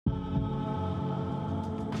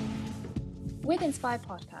With Inspire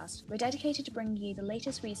Podcast, we're dedicated to bringing you the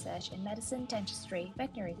latest research in medicine, dentistry,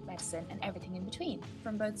 veterinary medicine, and everything in between,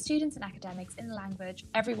 from both students and academics in a language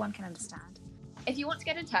everyone can understand. If you want to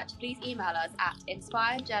get in touch, please email us at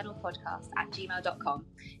inspirejournalpodcast@gmail.com.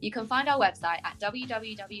 You can find our website at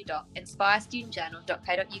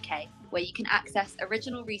www.inspirestudentjournal.co.uk, where you can access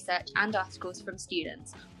original research and articles from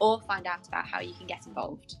students, or find out about how you can get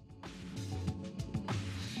involved.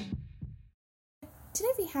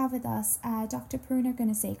 Today we have with us Dr. Poorna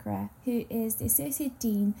Gunasekera, who is the Associate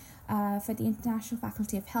Dean for the International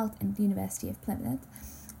Faculty of Health in the University of Plymouth,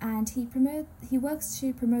 and he works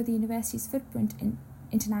to promote the university's footprint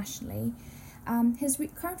internationally. His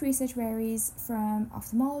current research varies from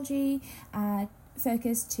ophthalmology,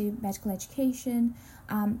 focus to medical education.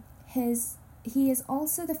 He is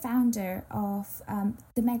also the founder of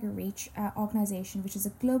the Mega Reach organization, which is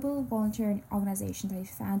a global volunteering organization that he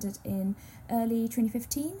founded in early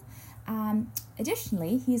 2015.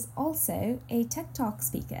 Additionally, he is also a TED Talk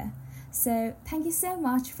speaker. So thank you so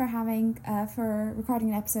much for recording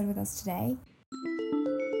an episode with us today.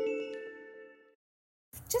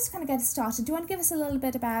 Just kind of get us started, do you want to give us a little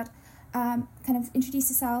bit about, kind of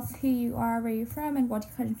introduce yourself, who you are, where you're from, and what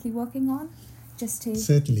you're currently working on? Just to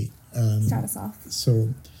certainly start us off.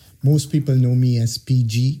 So most people know me as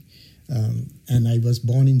PG, and I was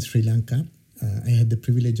born in Sri Lanka. I had the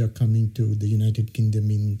privilege of coming to the United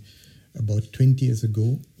Kingdom in about 20 years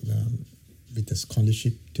ago with a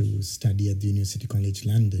scholarship to study at the University College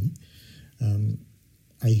London.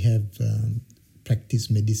 I have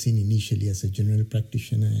practiced medicine initially as a general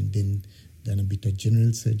practitioner and then done a bit of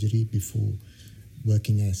general surgery before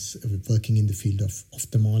working in the field of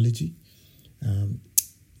ophthalmology.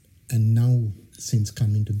 And now, since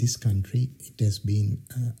coming to this country, it has been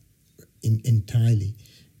entirely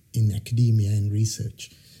in academia and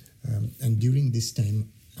research. And during this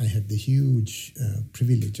time, I had the huge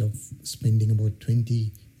privilege of spending about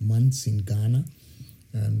 20 months in Ghana,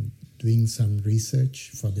 doing some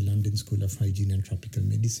research for the London School of Hygiene and Tropical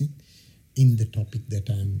Medicine in the topic that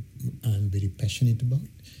I'm very passionate about,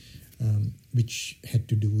 which had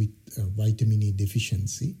to do with vitamin A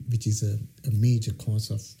deficiency, which is a major cause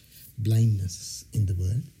of blindness in the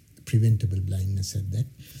world, preventable blindness at that.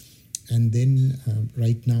 And then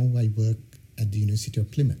right now I work at the University of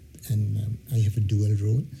Plymouth, and I have a dual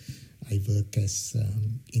role. I work as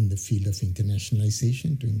in the field of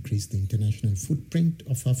internationalization to increase the international footprint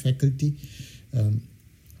of our faculty,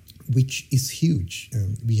 which is huge.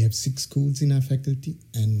 We have 6 schools in our faculty,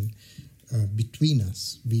 and between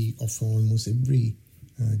us, we offer almost every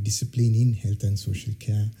discipline in health and social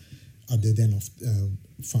care other than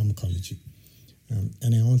pharmacology.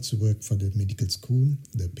 And I also work for the medical school,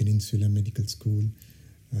 the Peninsula Medical School.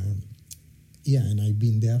 And I've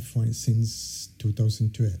been there since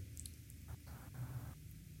 2012.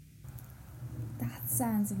 That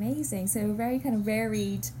sounds amazing. So a very kind of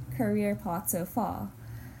varied career path so far.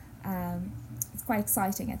 It's quite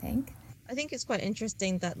exciting, I think. I think it's quite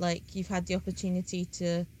interesting that you've had the opportunity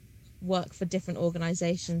to work for different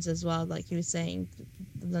organisations as well, like you were saying,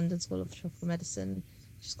 the London School of Tropical Medicine,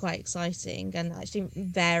 which is quite exciting and actually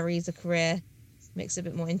varies a career, makes it a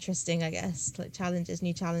bit more interesting, I guess,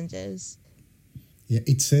 new challenges. Yeah,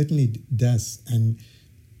 it certainly does. And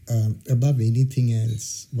above anything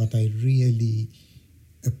else, what I really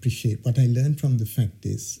appreciate, what I learned from the fact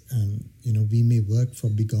is, we may work for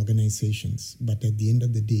big organizations, but at the end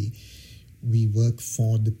of the day, we work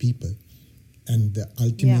for the people, and the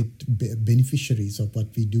ultimate beneficiaries of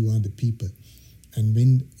what we do are the people. And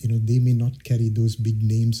when, they may not carry those big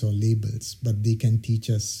names or labels, but they can teach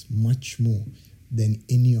us much more than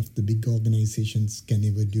any of the big organizations can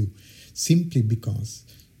ever do, simply because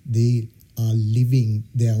they are living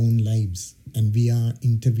their own lives and we are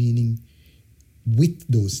intervening with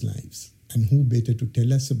those lives. And who better to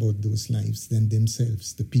tell us about those lives than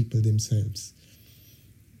themselves, the people themselves?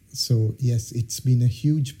 So yes, it's been a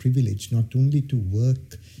huge privilege not only to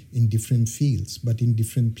work in different fields, but in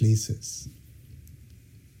different places.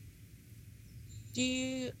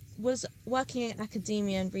 Was working in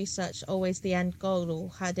academia and research always the end goal,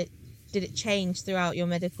 or did it change throughout your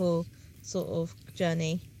medical sort of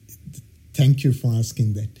journey? Thank you for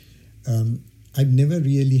asking that. I've never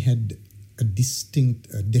really had a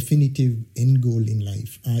distinct, definitive end goal in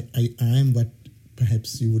life. I am what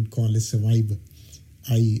perhaps you would call a survivor.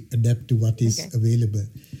 I adapt to what is available,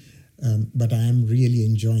 but I am really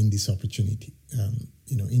enjoying this opportunity.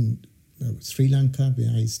 In Sri Lanka,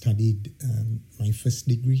 where I studied my first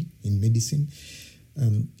degree in medicine,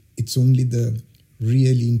 it's only the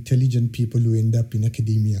really intelligent people who end up in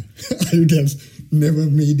academia. I would have never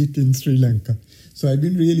made it in Sri Lanka. So I've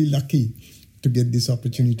been really lucky to get this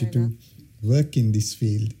opportunity to work in this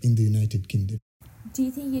field in the United Kingdom. Do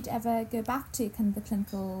you think you'd ever go back to kind of the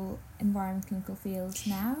clinical environment, clinical field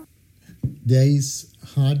now? There is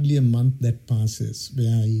hardly a month that passes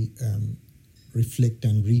where I reflect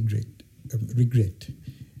and regret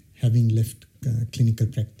having left clinical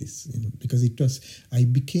practice, because I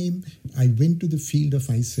went to the field of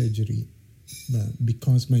eye surgery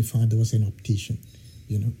because my father was an optician,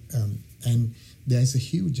 and there's a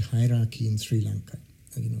huge hierarchy in Sri Lanka,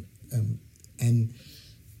 and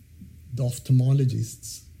the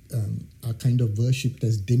ophthalmologists are kind of worshipped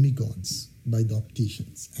as demigods by the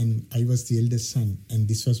opticians, and I was the eldest son, and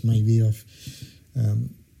this was my way of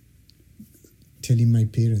telling my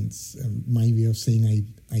parents, my way of saying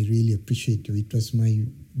I really appreciate you. It was my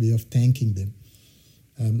way of thanking them.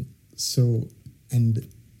 And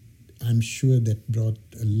I'm sure that brought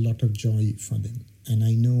a lot of joy for them. And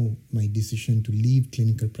I know my decision to leave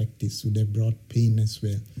clinical practice would have brought pain as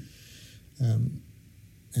well.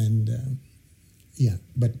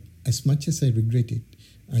 But as much as I regret it,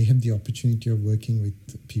 I have the opportunity of working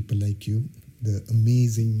with people like you, the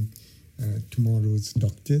amazing tomorrow's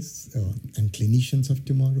doctors and clinicians of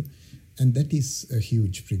tomorrow, and that is a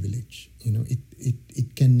huge privilege.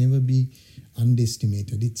 It can never be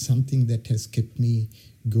underestimated. It's something that has kept me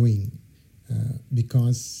going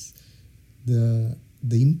because the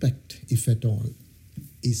impact, if at all,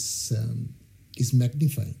 is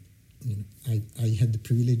magnified. I had the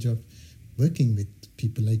privilege of working with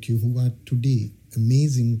people like you who are today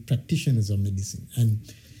amazing practitioners of medicine.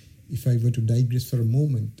 And if I were to digress for a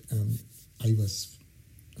moment, I was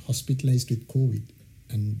hospitalized with COVID,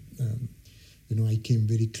 and I came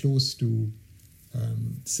very close to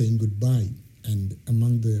saying goodbye. And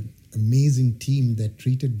among the amazing team that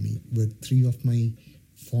treated me were 3 of my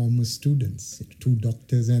former students, 2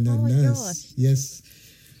 doctors and a nurse. Gosh. Yes,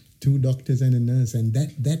 2 doctors and a nurse, and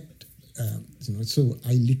that. So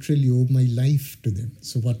I literally owe my life to them.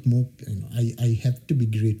 So what more? I have to be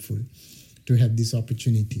grateful to have this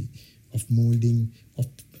opportunity of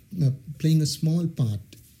playing a small part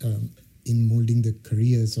in molding the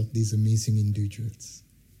careers of these amazing individuals.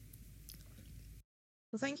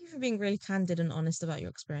 Well, thank you for being really candid and honest about your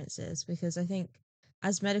experiences, because I think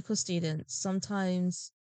as medical students,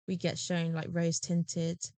 sometimes we get shown like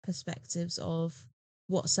rose-tinted perspectives of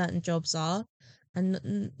what certain jobs are.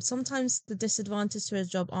 And sometimes the disadvantages to a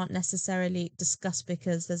job aren't necessarily discussed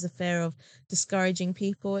because there's a fear of discouraging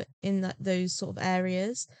people in those sort of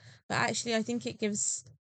areas. But actually, I think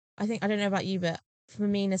I don't know about you, but for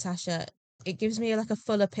me, Natasha, it gives me like a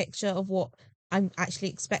fuller picture of what I'm actually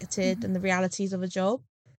expected and the realities of a job,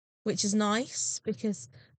 which is nice because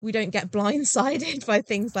we don't get blindsided by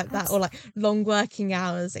things like that, or like long working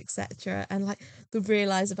hours, etc. And like the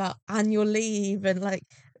realize about annual leave and like,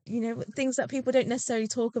 things that people don't necessarily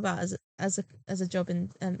talk about as a job in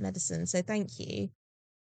medicine. So thank you.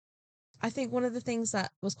 I think one of the things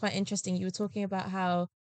that was quite interesting, you were talking about how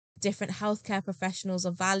different healthcare professionals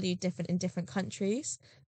are valued different in different countries.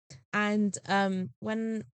 And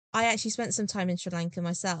when I actually spent some time in Sri Lanka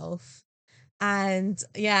myself, and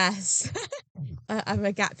yes, I'm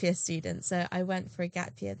a gap year student, so I went for a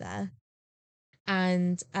gap year there.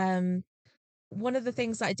 And one of the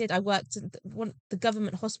things that I did, I worked in the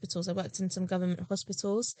government hospitals. I worked in some government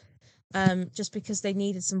hospitals, just because they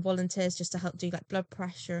needed some volunteers just to help do like blood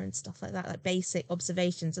pressure and stuff like that, like basic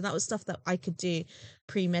observations. And that was stuff that I could do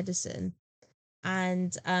pre-medicine.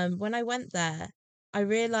 And when I went there, I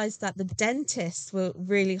realized that the dentists were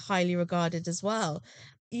really highly regarded as well,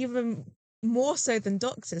 even more so than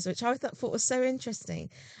doctors, which I thought was so interesting.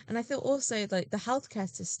 And I thought also like the healthcare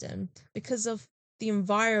system, because of the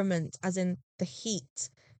environment, as in the heat,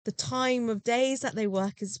 the time of days that they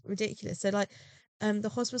work is ridiculous. So like the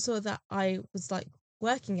hospital that I was like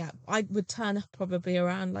working at, I would turn up probably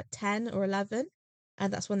around like 10 or 11,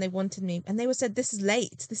 and that's when they wanted me. And they were said, this is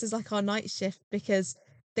late, this is like our night shift, because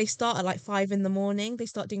they start at like 5 in the morning, they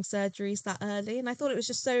start doing surgeries that early. And I thought it was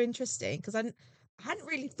just so interesting because I hadn't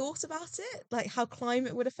really thought about it, like how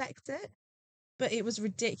climate would affect it, but it was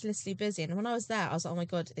ridiculously busy. And when I was there, I was like, oh my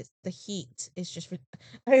god, the heat is just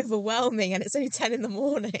overwhelming, and it's only 10 in the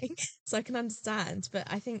morning. So I can understand. But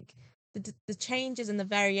I think the changes and the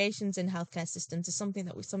variations in healthcare systems is something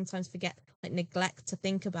that we sometimes forget, like neglect to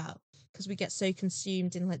think about, because we get so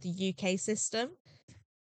consumed in like the UK system.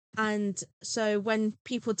 And so when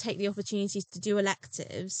people take the opportunities to do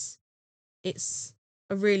electives, it's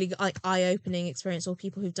a really like eye-opening experience, or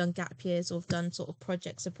people who've done gap years or have done sort of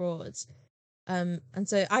projects abroad. And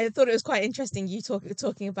so I thought it was quite interesting you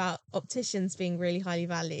talking about opticians being really highly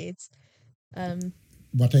valued.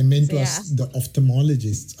 what I meant So, yeah. was the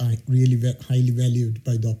ophthalmologists are really highly valued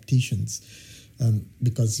by the opticians,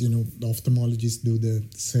 because the ophthalmologists do the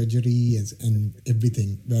surgery and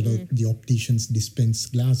everything, where the opticians dispense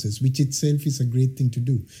glasses, which itself is a great thing to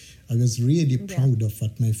do. I was really proud of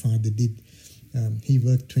what my father did. He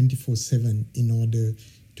worked 24/7 in order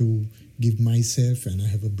to give myself, and I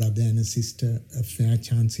have a brother and a sister, a fair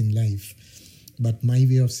chance in life. But my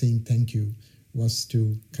way of saying thank you was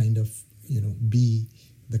to kind of, be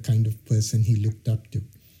the kind of person he looked up to.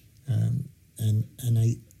 And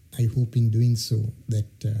I hope in doing so that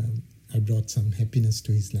I brought some happiness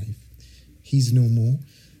to his life. He's no more,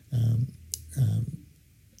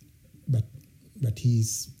 but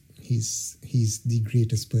he's the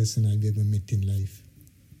greatest person I've ever met in life.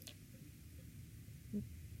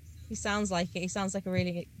 He sounds like it. He sounds like a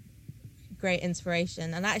really great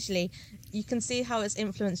inspiration. And actually, you can see how it's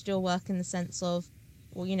influenced your work in the sense of,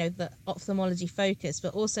 the ophthalmology focus,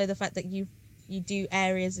 but also the fact that you do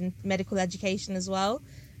areas in medical education as well.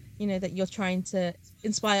 That you're trying to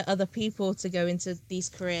inspire other people to go into these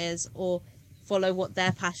careers or follow what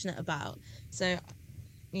they're passionate about. So,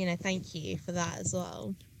 thank you for that as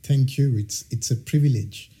well. Thank you. It's a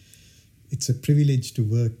privilege. It's a privilege to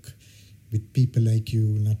work with people like you,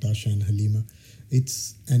 Natasha and Halima.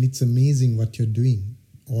 It's amazing what you're doing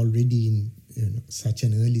already in such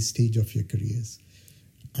an early stage of your careers.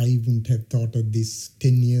 I wouldn't have thought of this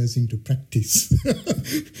 10 years into practice.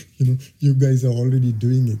 You guys are already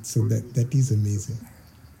doing it, so that is amazing.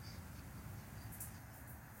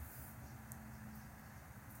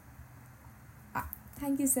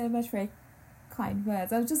 Thank you so much for your kind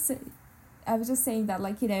words. I was just saying that,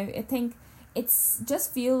 I think it's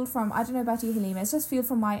just fueled from, I don't know about you, Halima, it's just fueled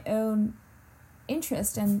from my own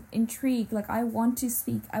interest and intrigue. I want to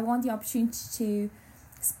speak. I want the opportunity to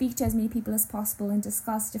speak to as many people as possible and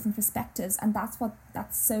discuss different perspectives, and that's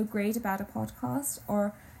so great about a podcast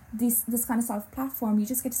or this kind of sort of platform. You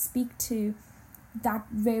just get to speak to that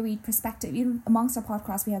varied perspective. Even amongst our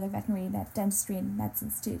podcasts, we have veterinary, dentistry and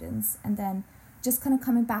medicine students, and then just kind of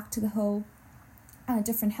coming back to the whole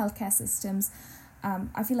different healthcare systems.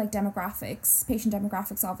 I feel like patient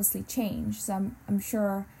demographics obviously change, so I'm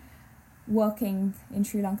sure working in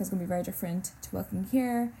Sri Lanka is going to be very different to working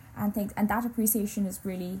here, and things, and that appreciation is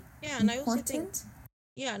really important.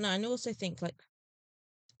 I also think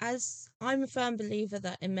as I'm a firm believer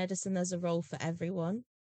that in medicine there's a role for everyone,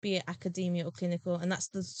 be it academia or clinical, and that's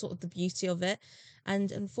the sort of the beauty of it.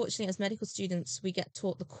 And unfortunately, as medical students, we get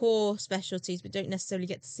taught the core specialties. We don't necessarily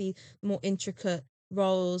get to see more intricate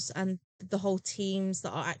roles and the whole teams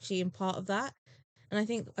that are actually in part of that. And I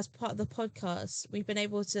think as part of the podcast, we've been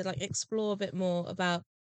able to explore a bit more about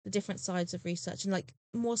the different sides of research and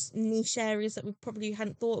more niche areas that we probably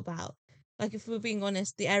hadn't thought about. If we're being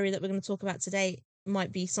honest, the area that we're going to talk about today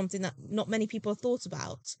might be something that not many people have thought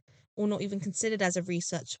about or not even considered as a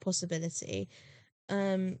research possibility.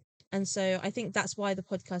 And so I think that's why the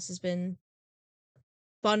podcast has been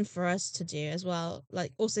fun for us to do as well.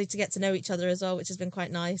 Also to get to know each other as well, which has been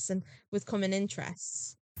quite nice, and with common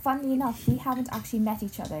interests. Funnily enough, we haven't actually met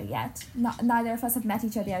each other yet. Neither of us have met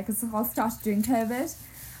each other yet because it all started during COVID.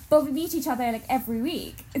 But we meet each other every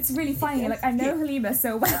week. It's really funny. I know Halima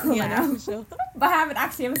so well now, sure. But I haven't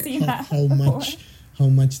actually ever seen her. How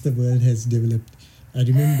much the world has developed. I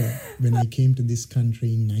remember when I came to this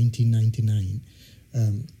country in 1999.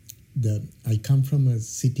 I come from a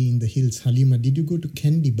city in the hills. Halima, did you go to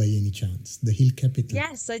Kandy by any chance? The hill capital?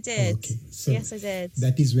 Yes, I did. Oh, okay. So yes, I did.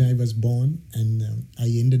 That is where I was born, and I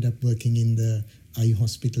ended up working in the eye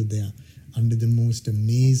hospital there under the most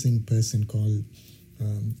amazing person called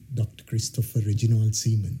Dr. Christopher Reginald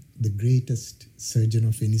Seaman, the greatest surgeon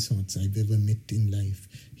of any sorts I've ever met in life.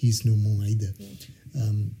 He's no more either.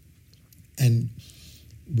 And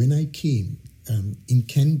when I came in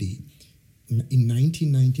Kandy, in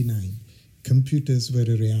 1999, computers were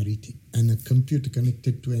a rarity, and a computer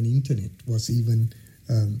connected to an internet was even,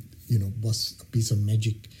 was a piece of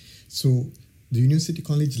magic. So the University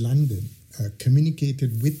College London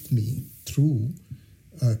communicated with me through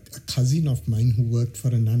a cousin of mine who worked for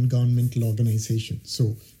a non-governmental organization.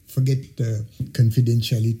 So forget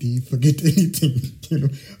confidentiality, forget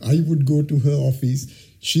anything. I would go to her office,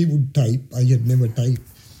 she would type, I had never typed,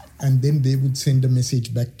 and then they would send a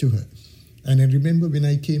message back to her. And I remember when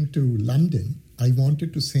I came to London, I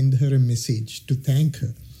wanted to send her a message to thank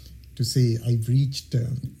her, to say I've reached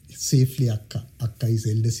safely Akka. Akka is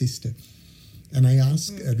elder sister. And I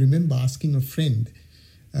remember asking a friend,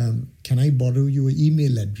 can I borrow your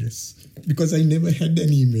email address? Because I never had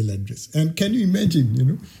an email address. And can you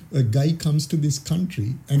imagine, a guy comes to this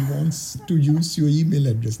country and wants to use your email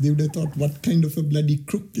address. They would have thought, what kind of a bloody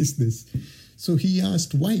crook is this? So he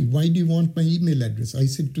asked, why? Why do you want my email address? I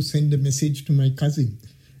said to send a message to my cousin.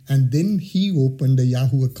 And then he opened a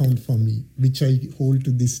Yahoo account for me, which I hold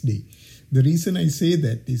to this day. The reason I say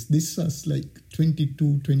that is this was like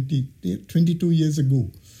 22 years ago.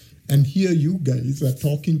 And here you guys are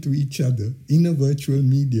talking to each other in a virtual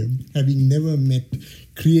medium, having never met,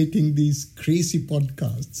 creating these crazy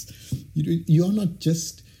podcasts. You're not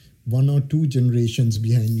just 1 or 2 generations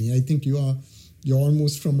behind me. I think you're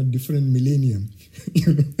almost from a different millennium.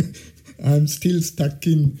 I'm still stuck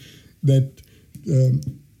in that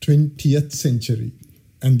 20th century.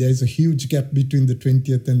 And there's a huge gap between the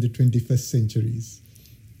 20th and the 21st centuries.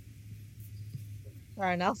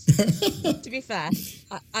 Fair enough. To be fair,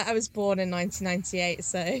 I was born in 1998,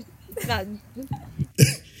 so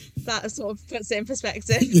that sort of puts it in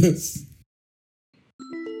perspective. Yes.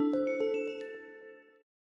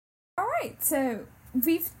 All right, so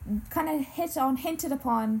we've kind of hinted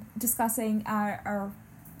upon discussing our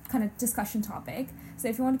kind of discussion topic. So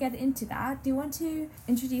if you want to get into that, do you want to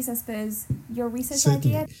introduce, I suppose, your research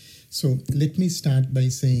Certainly. idea? So let me start by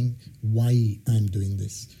saying why I'm doing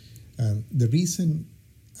this. The reason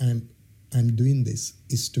I'm doing this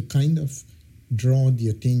is to kind of draw the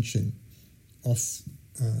attention of,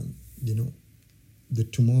 the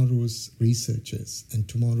tomorrow's researchers and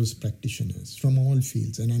tomorrow's practitioners from all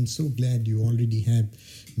fields. And I'm so glad you already have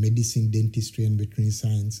medicine, dentistry, and veterinary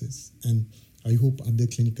sciences. And I hope other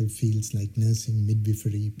clinical fields like nursing,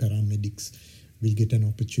 midwifery, paramedics will get an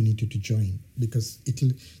opportunity to join, because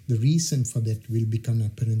the reason for that will become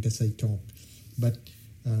apparent as I talk. But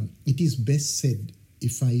it is best said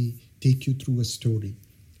if I take you through a story,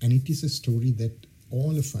 and it is a story that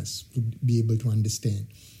all of us would be able to understand.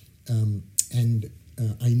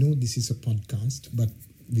 I know this is a podcast, but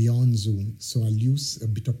we are on Zoom, so I'll use a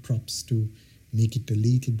bit of props to make it a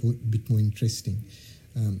little bit more interesting.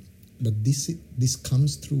 But this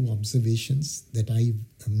comes through observations that I've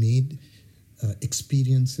made,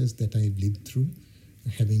 experiences that I've lived through,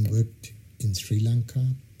 having worked in Sri Lanka,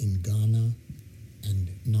 in Ghana, and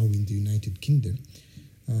now in the United Kingdom,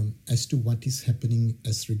 as to what is happening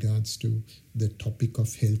as regards to the topic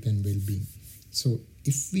of health and well-being. So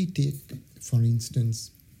if we take, for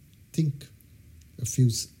instance, think a few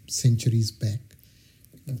centuries back,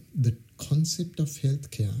 the concept of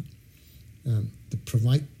healthcare, the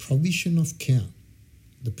provision of care,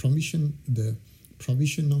 the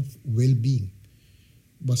provision of well-being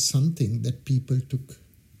was something that people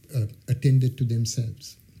attended to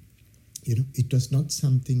themselves. It was not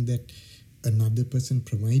something that another person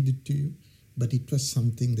provided to you, but it was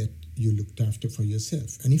something that you looked after for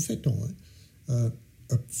yourself. And if at all, a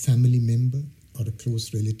family member or a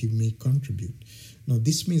close relative may contribute. Now,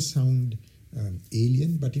 this may sound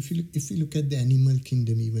alien, but if you look at the animal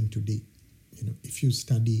kingdom even today, if you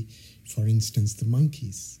study, for instance, the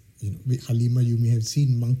monkeys, Halima, you may have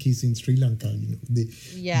seen monkeys in Sri Lanka.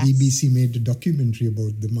 Yes. BBC made a documentary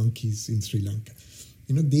about the monkeys in Sri Lanka.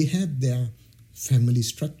 They have their family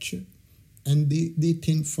structure, and they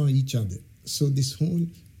tend for each other. So this whole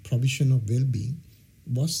provision of well-being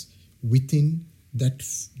was within that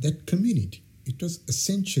community. It was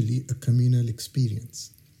essentially a communal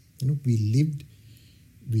experience. We lived,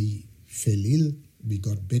 we fell ill, we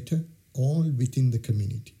got better, all within the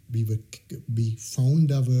community. We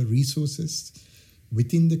found our resources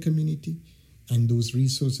within the community, and those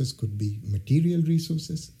resources could be material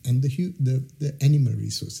resources and the animal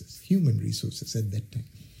resources, human resources at that time.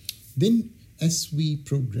 Then as we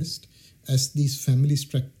progressed, as these family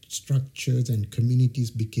structures and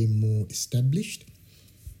communities became more established,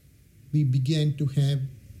 we began to have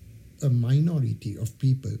a minority of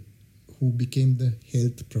people who became the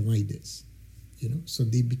health providers. So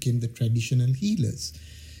they became the traditional healers.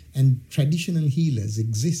 And traditional healers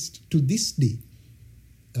exist to this day,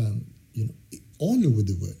 all over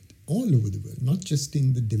the world, not just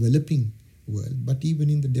in the developing world, but even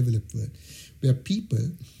in the developed world, where people,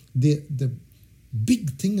 the big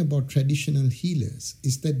thing about traditional healers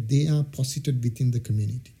is that they are posited within the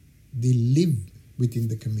community. They live within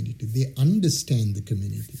the community. They understand the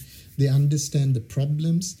community. They understand the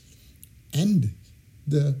problems and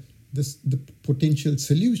the potential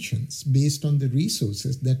solutions based on the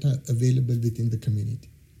resources that are available within the community.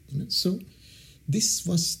 So this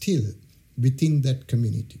was still within that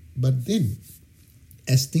community. But then,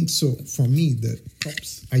 as things, so for me, the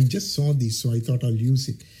props, I just saw this, so I thought I'll use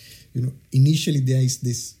it. Initially there is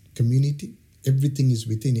this community, everything is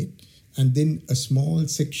within it, And then a small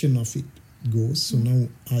section of it goes. So now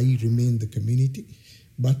I remain the community.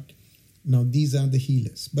 But now these are the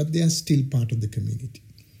healers. But they are still part of the community.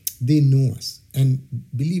 They know us. And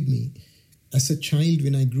believe me, as a child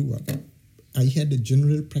when I grew up, I had a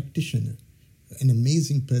general practitioner, an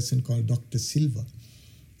amazing person called Dr. Silva.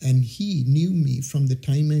 And he knew me from the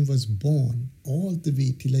time I was born all the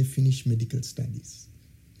way till I finished medical studies.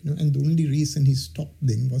 And the only reason he stopped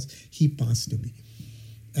then was he passed away.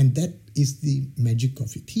 And that is the magic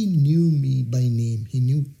of it. He knew me by name. He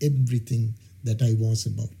knew everything that I was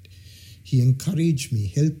about. He encouraged me,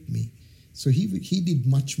 helped me. So he did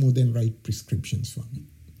much more than write prescriptions for me.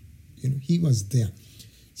 He was there.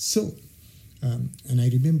 So, and I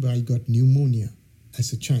remember I got pneumonia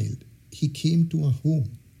as a child. He came to our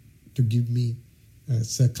home to give me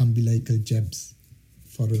circumbilical jabs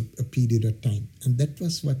for a period of time. And that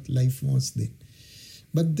was what life was then.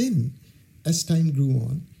 But then, as time grew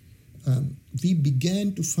on, we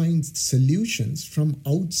began to find solutions from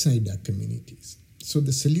outside our communities. So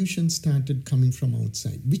the solutions started coming from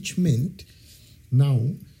outside, which meant now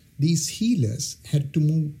these healers had to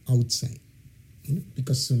move outside.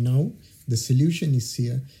 Because so now the solution is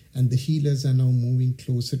here and the healers are now moving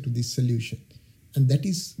closer to this solution. And that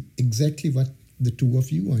is exactly what the two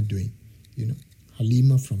of you are doing.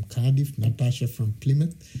 Halima from Cardiff, Natasha from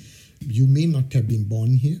Plymouth. You may not have been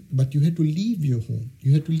born here, but you had to leave your home.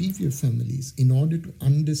 You had to leave your families in order to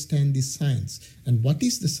understand this science. And what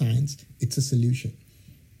is the science? It's a solution.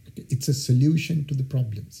 It's a solution to the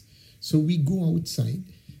problems. So we go outside,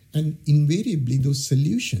 and invariably those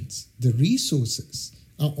solutions, the resources,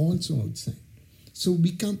 are also outside. So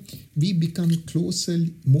we become closer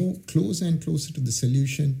and closer to the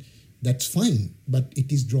solution. That's fine, but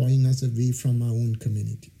it is drawing us away from our own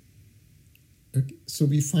community. Okay? So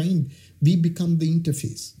we become the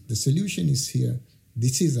interface. The solution is here.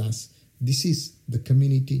 This is us. This is the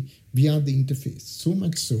community. We are the interface. So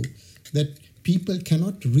much so that people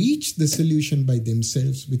cannot reach the solution by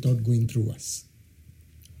themselves without going through us.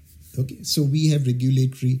 Okay? So we have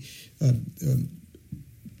regulatory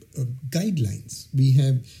guidelines. We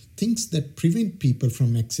have things that prevent people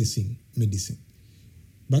from accessing medicine.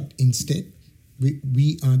 But instead,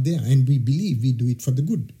 we are there and we believe we do it for the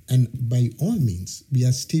good. And by all means, we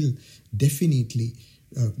are still definitely,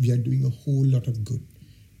 we are doing a whole lot of good.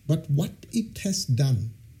 But what it has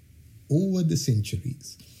done over the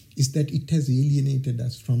centuries is that it has alienated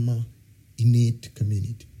us from our innate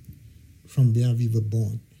community, from where we were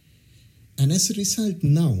born. And as a result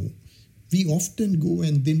now, we often go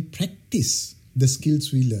and then practice the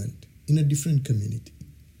skills we learned in a different community.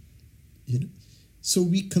 So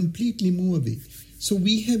we completely move away. So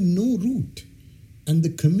we have no root. And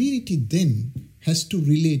the community then has to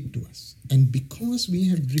relate to us. And because we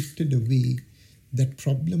have drifted away, that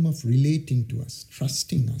problem of relating to us,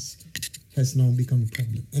 trusting us, has now become a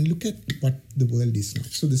problem. And look at what the world is now.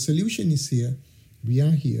 So the solution is here. We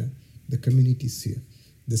are here. The community is here.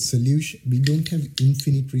 The solution, we don't have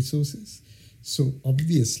infinite resources. So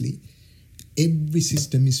obviously, every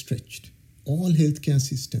system is stretched. All healthcare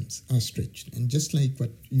systems are stretched. And just like what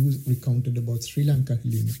you recounted about Sri Lanka,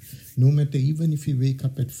 Halima, no matter, even if you wake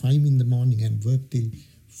up at 5 in the morning and work till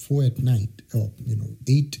 4 at night or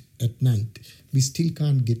 8 at night, we still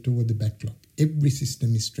can't get over the backlog. Every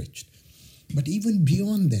system is stretched. But even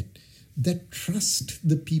beyond that, that trust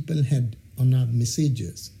the people had on our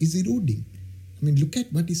messengers is eroding. I mean, look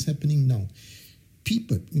at what is happening now.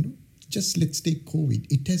 People, just let's take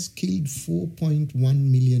COVID. It has killed 4.1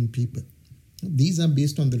 million people. These are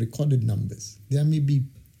based on the recorded numbers. There may be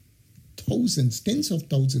thousands, tens of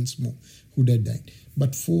thousands more who have died.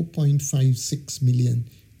 But 4.56 million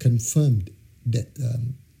confirmed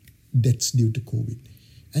deaths due to COVID.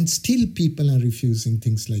 And still people are refusing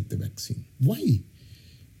things like the vaccine. Why?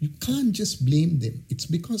 You can't just blame them. It's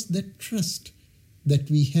because that trust that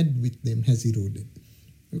we had with them has eroded.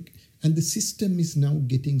 Okay? And the system is now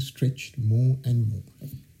getting stretched more and more.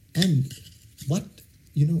 And what,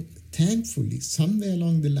 thankfully, somewhere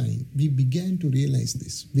along the line, we began to realize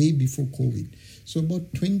this way before COVID. So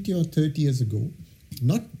about 20 or 30 years ago,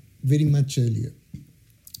 not very much earlier,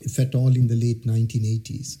 if at all in the late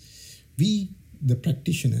 1980s, we, the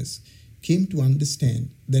practitioners, came to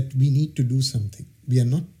understand that we need to do something. We are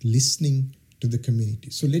not listening to the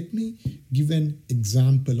community. So let me give an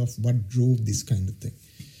example of what drove this kind of thing.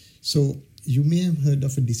 So you may have heard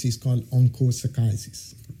of a disease called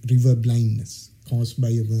onchocerciasis, river blindness, caused by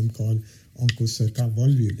a worm called Onchocerca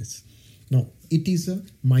volvulus. Now, it is a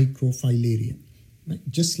microfilaria, right?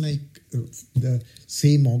 Just like the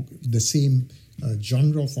same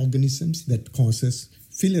genre of organisms that causes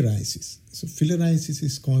filariasis. So filariasis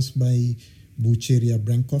is caused by Bucheria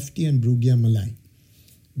branchofti and Brugia malai.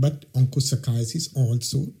 But onchocerciasis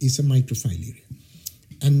also is a microfilaria.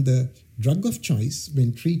 And the drug of choice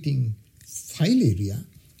when treating filaria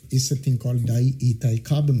is a thing called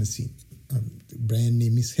diethylcarbamazine. The brand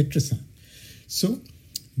name is Hetrasan. So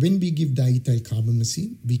when we give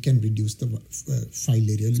diethylcarbamazine, we can reduce the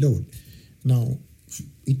filaria load. Now,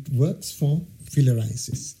 it works for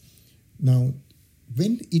filariasis. Now,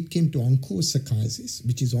 when it came to onchocerciasis,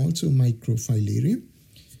 which is also microfilaria,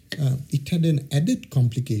 it had an added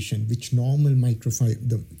complication which normal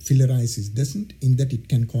the filariasis doesn't, in that it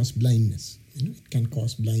can cause blindness. It can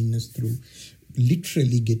cause blindness through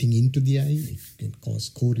literally getting into the eye. It can cause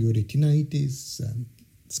chorioretinitis,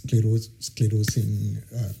 sclerosing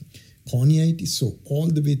corneaitis, so all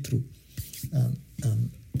the way through,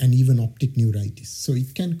 and even optic neuritis. So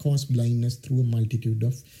it can cause blindness through a multitude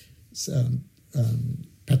of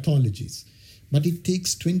pathologies. But it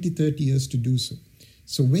takes 20-30 years to do so.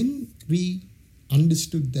 So when we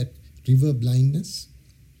understood that river blindness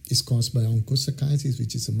is caused by onchocerciasis,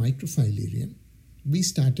 which is a microfilaria, we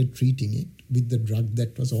started treating it with the drug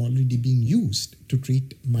that was already being used to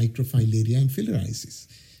treat microfilaria and filariasis,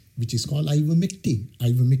 which is called ivermectin.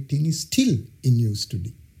 Ivermectin is still in use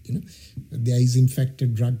today. There is in fact a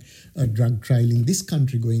drug trial in this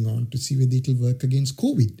country going on to see whether it will work against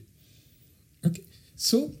COVID. Okay,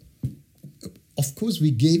 so of course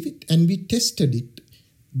we gave it and we tested it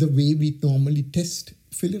the way we normally test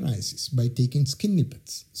filariasis, by taking skin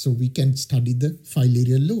nippets. So we can study the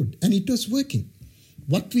filaria load, and it was working.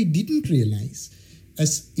 What we didn't realize,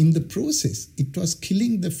 as in the process, it was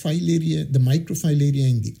killing the microfilaria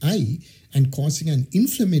in the eye and causing an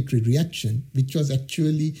inflammatory reaction, which was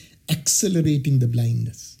actually accelerating the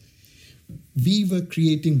blindness. We were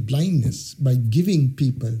creating blindness by giving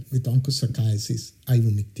people with onchocerciasis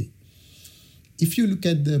ivermectin. If you look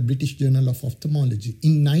at the British Journal of Ophthalmology,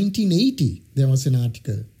 in 1980, there was an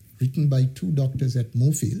article written by 2 doctors at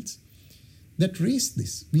Moorfields that raised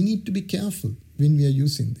this. We need to be careful when we are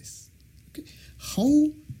using this. Okay. How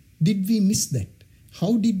did we miss that?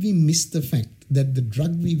 How did we miss the fact that the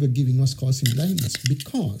drug we were giving was causing blindness?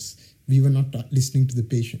 Because we were not listening to the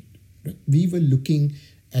patient. Right? We were looking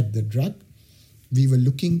at the drug, we were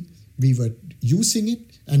using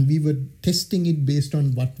it, and we were testing it based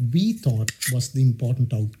on what we thought was the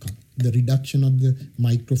important outcome, the reduction of the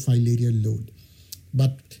microfilaria load.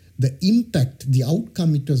 But the impact, the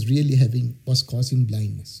outcome it was really having was causing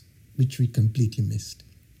blindness, which we completely missed.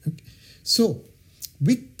 Okay? So,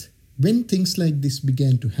 when things like this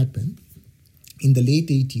began to happen, in the late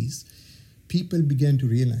 80s, people began to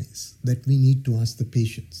realize that we need to ask the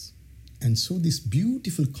patients. And so this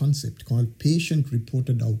beautiful concept called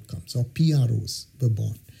patient-reported outcomes, or PROs, were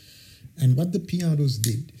born. And what the PROs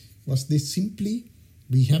did was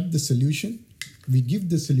we have the solution, we give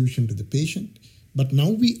the solution to the patient, but now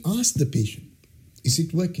we ask the patient, is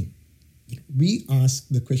it working? We ask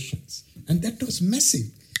the questions. And that was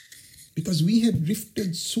massive, because we had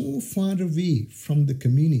drifted so far away from the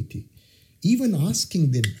community. Even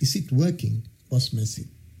asking them, is it working, was massive.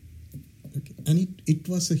 Okay. And it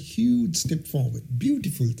was a huge step forward,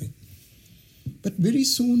 beautiful thing. But very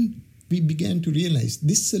soon we began to realize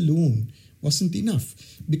this alone wasn't enough,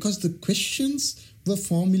 because the questions were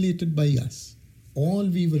formulated by us. All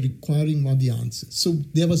we were requiring were the answers. So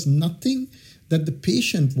there was nothing that the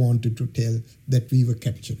patient wanted to tell that we were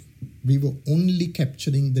capturing. We were only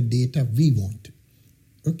capturing the data we wanted.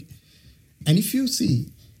 Okay. And if you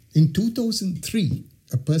see, in 2003,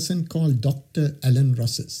 a person called Dr. Alan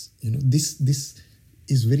Rosses, this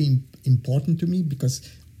is very important to me, because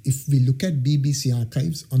if we look at BBC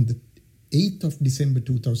archives on the 8th of December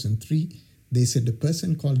 2003, they said a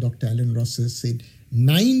person called Dr. Alan Rosses said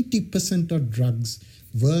 90% of drugs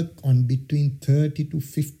work on between 30 to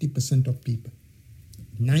 50% of people.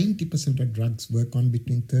 90% of drugs work on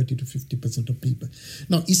between 30 to 50% of people.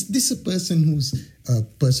 Now, is this a person who's a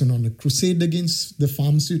person on a crusade against the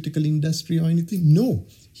pharmaceutical industry or anything? No.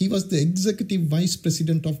 He was the executive vice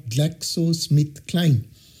president of GlaxoSmithKline.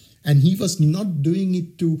 And he was not doing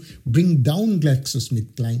it to bring down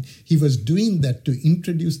GlaxoSmithKline. He was doing that to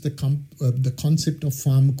introduce the concept of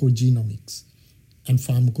pharmacogenomics and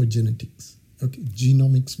pharmacogenetics. Okay,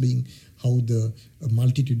 genomics being how the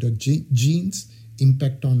multitude of genes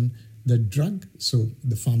impact on the drug, so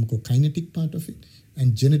the pharmacokinetic part of it,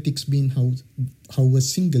 and genetics being how a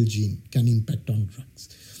single gene can impact on drugs.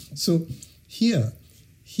 So here,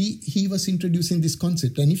 he was introducing this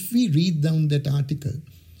concept. And if we read down that article,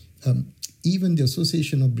 even the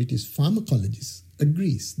Association of British Pharmacologists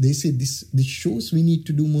agrees. They say this shows we need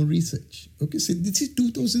to do more research. Okay, so this is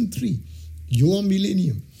 2003, your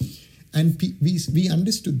millennium. And we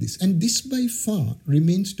understood this. And this by far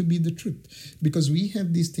remains to be the truth, because we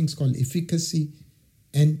have these things called efficacy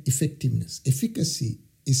and effectiveness. Efficacy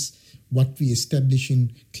is what we establish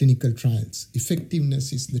in clinical trials.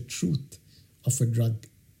 Effectiveness is the truth of a drug,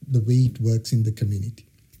 the way it works in the community.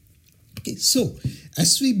 Okay, so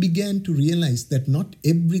as we began to realize that not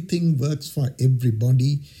everything works for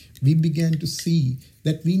everybody, we began to see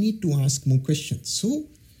that we need to ask more questions. So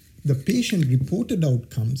the patient-reported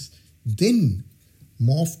outcomes then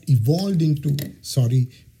evolved into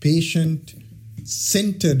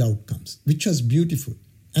patient-centered outcomes, which was beautiful.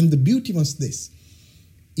 And the beauty was this.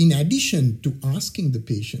 In addition to asking the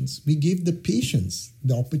patients, we gave the patients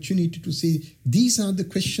the opportunity to say, these are the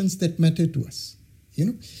questions that matter to us.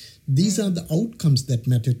 These are the outcomes that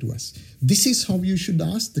matter to us. This is how you should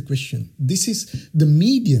ask the question. This is the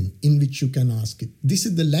medium in which you can ask it. This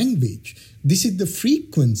is the language. This is the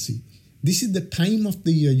frequency. This is the time of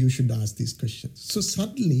the year you should ask these questions. So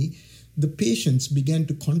suddenly, the patients began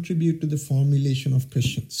to contribute to the formulation of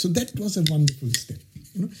questions. So that was a wonderful step.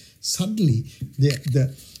 Suddenly,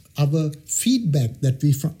 our feedback that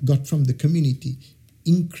we got from the community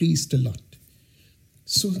increased a lot.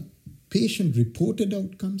 So patient-reported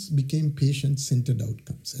outcomes became patient-centered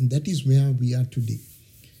outcomes. And that is where we are today.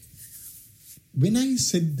 When I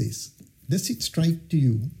said this, does it strike to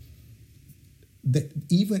you that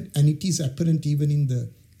and it is apparent even in the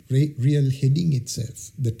real heading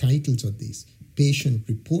itself, the titles of these,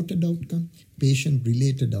 patient-reported outcome,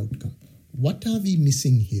 patient-related outcome. What are we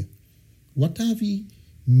missing here? What are we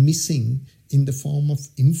missing in the form of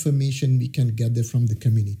information we can gather from the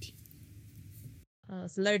community?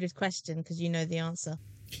 It's a loaded question because you know the answer.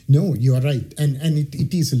 No, you are right. And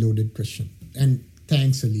it is a loaded question. And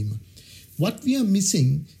thanks, Alima. What we are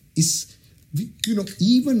missing is,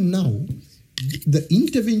 even now, the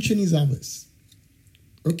intervention is ours.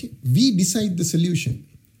 Okay? We decide the solution.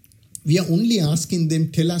 We are only asking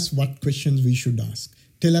them, tell us what questions we should ask.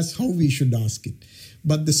 Tell us how we should ask it.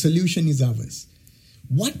 But the solution is ours.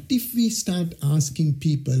 What if we start asking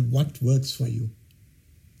people what works for you?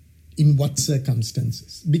 In what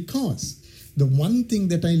circumstances? Because the one thing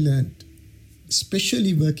that I learned,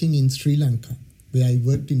 especially working in Sri Lanka, where I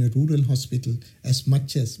worked in a rural hospital as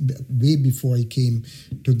much as way before I came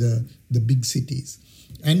to the big cities,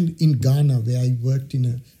 and in Ghana, where I worked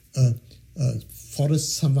in a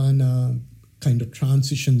forest savanna kind of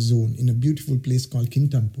transition zone in a beautiful place called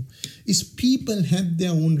Kintampo, is people have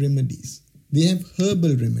their own remedies. They have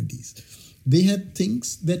herbal remedies. They have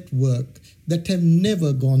things that work that have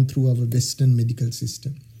never gone through our Western medical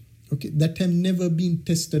system, okay, that have never been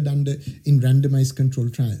tested in randomized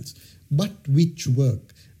controlled trials, but which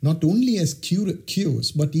work not only as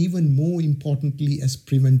cures, but even more importantly as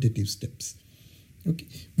preventative steps. Okay,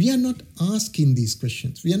 we are not asking these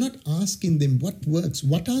questions. We are not asking them what works,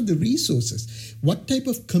 what are the resources, what type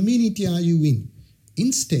of community are you in.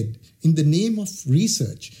 Instead, in the name of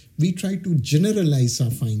research, we try to generalize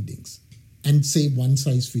our findings and say one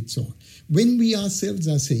size fits all. When we ourselves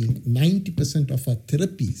are saying 90% of our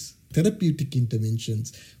therapies, therapeutic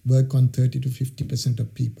interventions, work on 30 to 50%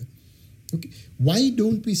 of people. Okay. Why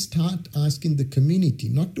don't we start asking the community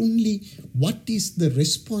not only what is the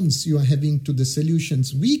response you are having to the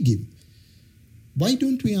solutions we give? Why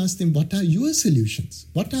don't we ask them what are your solutions?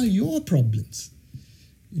 What are your problems?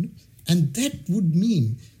 And that would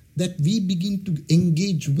mean that we begin to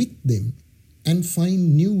engage with them and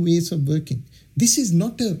find new ways of working. This is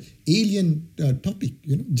not an alien topic.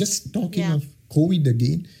 Just talking of COVID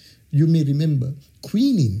again, you may remember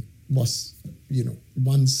quinine was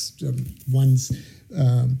once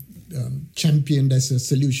championed as a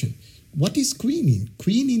solution. What is quinine?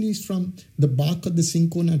 Quinine is from the bark of the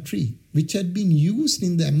cinchona tree, which had been used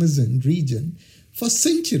in the Amazon region for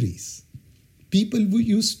centuries. People who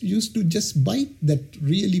used to just bite that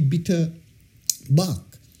really bitter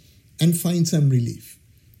bark and find some relief.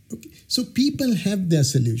 Okay. So people have their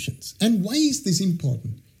solutions. And why is this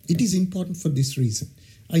important? It is important for this reason.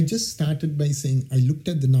 I just started by saying, I looked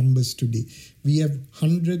at the numbers today. We have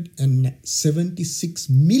 176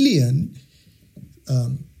 million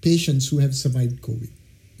patients who have survived COVID.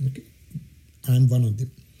 Okay, I'm one of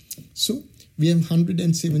them. So we have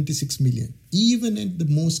 176 million. Even at the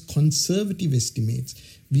most conservative estimates,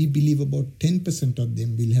 we believe about 10% of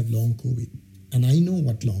them will have long COVID. And I know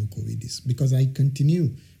what long COVID is because I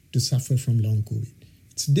continue to suffer from long COVID.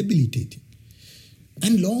 It's debilitating.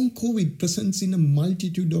 And long COVID presents in a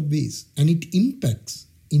multitude of ways, and it impacts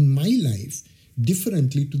in my life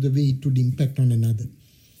differently to the way it would impact on another.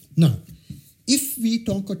 Now, If we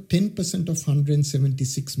talk of 10% of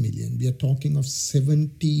 176 million, we are talking of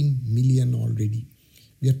 17 million already.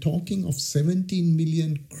 We are talking of 17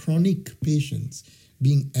 million chronic patients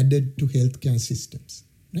being added to healthcare systems,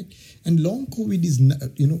 right? And long COVID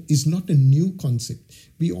is not a new concept.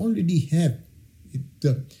 We already have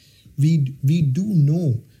we do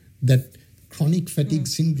know that chronic fatigue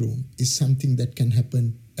syndrome is something that can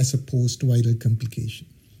happen as a post-viral complication.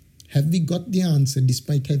 Have we got the answer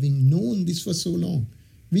despite having known this for so long?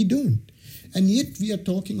 We don't. And yet we are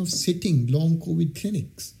talking of setting long COVID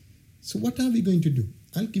clinics. So what are we going to do?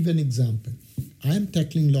 I'll give an example. I am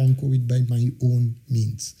tackling long COVID by my own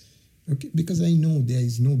means, okay? Because I know there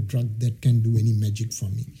is no drug that can do any magic for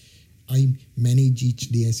me. I manage each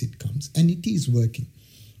day as it comes, and it is working.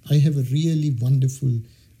 I have a really wonderful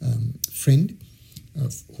friend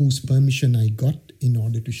whose permission I got in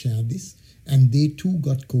order to share this, and they too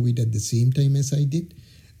got COVID at the same time as I did,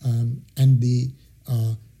 and they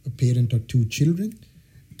are a parent of 2 children,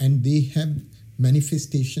 and they have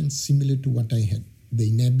manifestations similar to what I had. The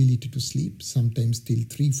inability to sleep, sometimes till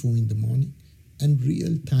 3-4 in the morning, and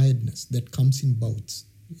real tiredness that comes in bouts.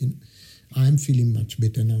 I am feeling much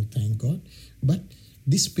better now, thank God. But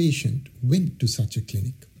this patient went to such a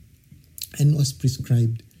clinic and was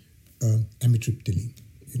prescribed amitriptyline,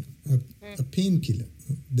 a painkiller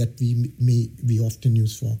that we often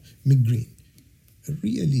use for migraine, a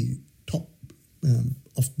really top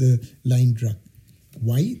of the line drug.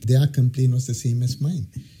 Why? Their complaint was the same as mine.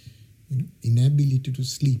 Inability to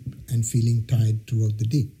sleep and feeling tired throughout the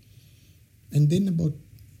day. And then about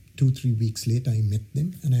 2-3 weeks later, I met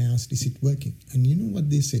them and I asked, is it working? And you know what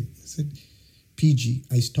they said? They said, PG,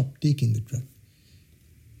 I stopped taking the drug.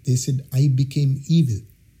 They said, I became evil.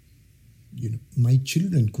 My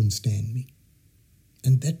children couldn't stand me.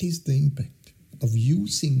 And that is the impact of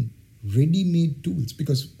using ready-made tools,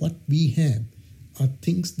 because what we have are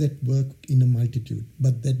things that work in a multitude,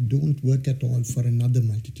 but that don't work at all for another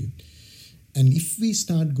multitude. And if we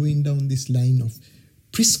start going down this line of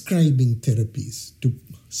prescribing therapies to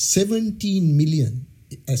 17 million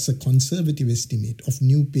as a conservative estimate of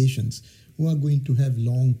new patients who are going to have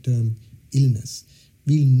long-term illness,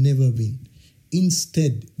 we'll never win.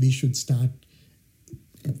 Instead, we should start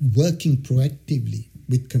working proactively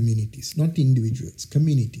with communities, not individuals,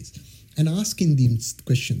 communities, and asking these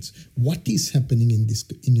questions. What is happening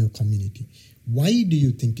in your community? Why do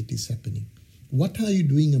you think it is happening? What are you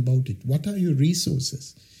doing about it? What are your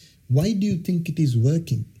resources? Why do you think it is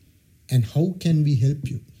working? And how can we help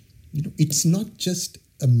you? It's not just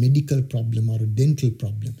a medical problem or a dental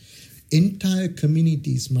problem. Entire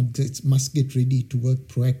communities must get ready to work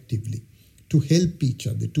proactively, to help each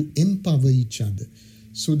other, to empower each other,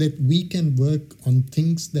 so that we can work on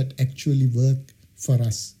things that actually work for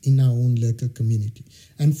us in our own local community.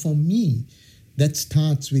 And for me, that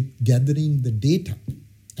starts with gathering the data.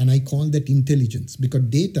 And I call that intelligence, because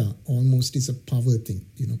data almost is a power thing.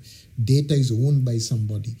 Data is owned by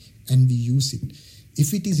somebody and we use it.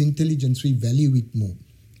 If it is intelligence, we value it more.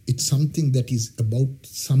 It's something that is about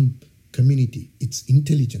some community. It's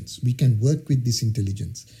intelligence. We can work with this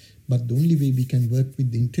intelligence. But the only way we can work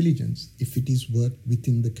with the intelligence if it is worked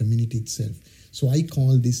within the community itself. So I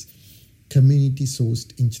call this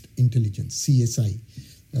community-sourced intelligence, CSI.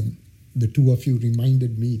 The two of you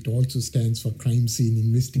reminded me it also stands for crime scene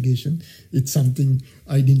investigation. It's something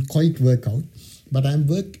I didn't quite work out. But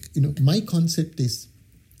my concept is,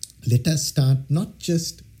 let us start not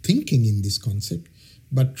just thinking in this concept,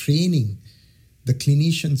 but training the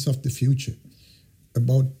clinicians of the future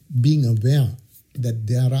about being aware that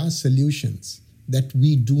there are solutions that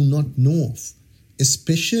we do not know of,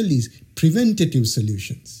 especially preventative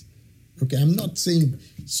solutions. Okay, I'm not saying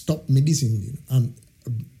stop medicine.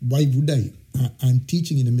 Why would I? I'm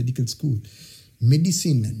teaching in a medical school.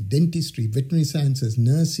 Medicine and dentistry, veterinary sciences,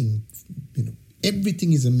 nursing,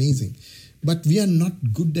 everything is amazing. But we are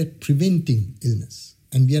not good at preventing illness.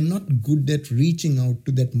 And we are not good at reaching out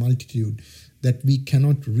to that multitude that we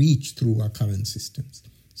cannot reach through our current systems.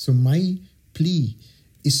 So my plea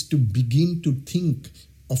is to begin to think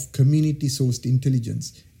of community-sourced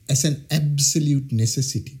intelligence as an absolute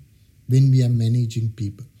necessity when we are managing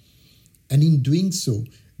people. And in doing so,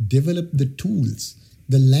 develop the tools,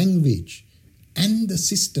 the language, and the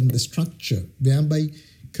system, the structure, whereby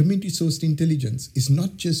community-sourced intelligence is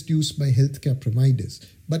not just used by healthcare providers,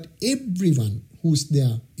 but everyone who's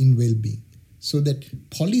there in well-being, so that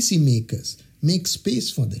policymakers make space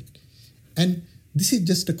for that. And this is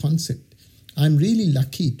just a concept. I'm really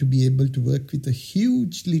lucky to be able to work with a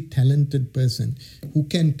hugely talented person who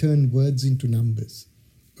can turn words into numbers.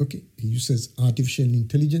 Okay, he uses artificial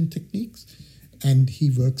intelligence techniques and he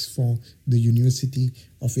works for the University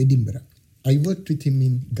of Edinburgh. I worked with him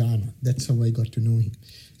in Ghana. That's how I got to know him.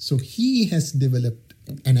 So he has developed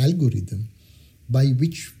an algorithm by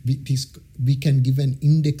which we can give an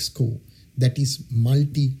index score that is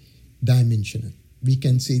multi-dimensional. We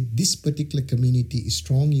can say this particular community is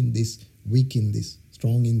strong in this, weak in this,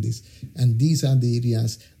 strong in this, and these are the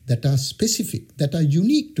areas that are specific, that are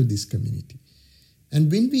unique to this community.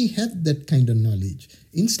 And when we have that kind of knowledge,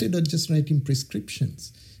 instead of just writing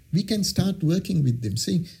prescriptions, we can start working with them,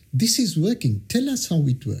 saying, this is working, tell us how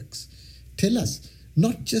it works. Tell us,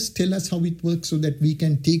 not just tell us how it works so that we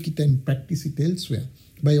can take it and practice it elsewhere.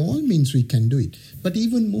 By all means, we can do it. But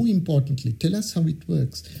even more importantly, tell us how it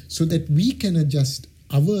works so that we can adjust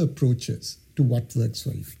our approaches to what works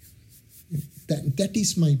for you. That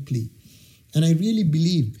is my plea. And I really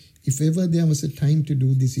believe if ever there was a time to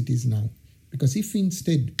do this, it is now. Because if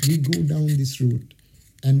instead we go down this route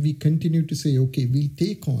and we continue to say, okay, we'll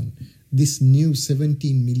take on this new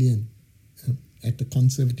 17 million at the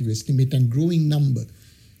conservative estimate and growing number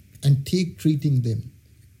and take treating them,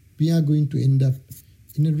 we are going to end up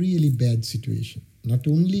in a really bad situation. Not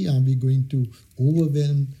only are we going to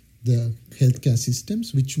overwhelm the healthcare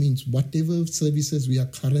systems, which means whatever services we are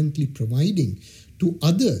currently providing to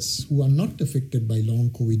others who are not affected by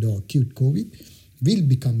long COVID or acute COVID will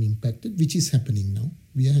become impacted, which is happening now.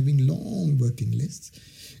 We are having long working lists.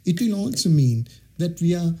 It will also mean that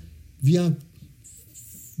we are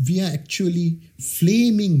actually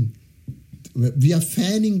fanning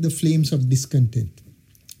the flames of discontent.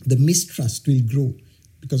 The mistrust will grow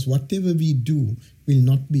because whatever we do will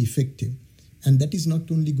not be effective. And that is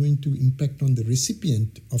not only going to impact on the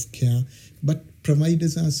recipient of care, but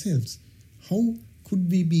providers ourselves. How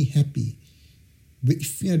could we be happy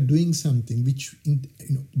if we are doing something which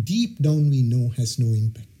deep down we know has no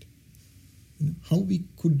impact? How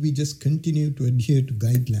could we just continue to adhere to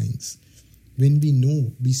guidelines when we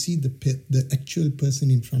know, we see the actual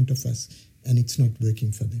person in front of us and it's not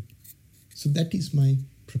working for them? So that is my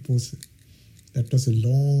proposal. That was a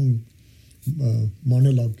long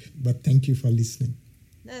monologue, but thank you for listening.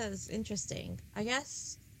 No, that's interesting. I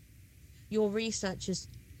guess your research is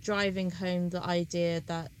driving home the idea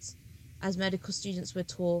that as medical students we're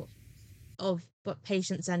taught of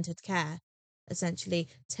patient-centered care, essentially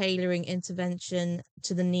tailoring intervention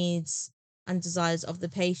to the needs and desires of the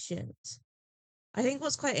patient. I think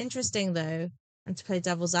what's quite interesting though, and to play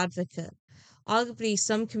devil's advocate, arguably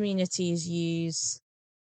some communities use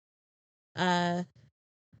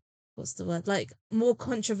like more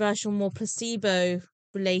controversial, more placebo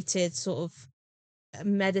related sort of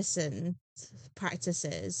medicine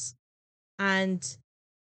practices. And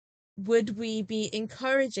would we be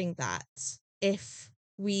encouraging that if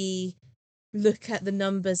we look at the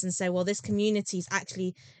numbers and say, well, this community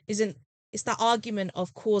it's that argument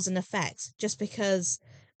of cause and effect. Just because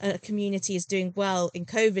a community is doing well in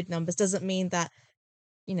COVID numbers doesn't mean that,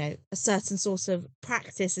 a certain sort of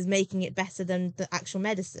practice is making it better than the actual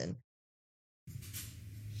medicine.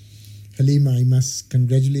 Halima, I must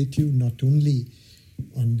congratulate you not only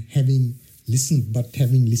on having listened, but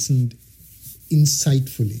having listened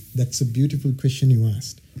insightfully. That's a beautiful question you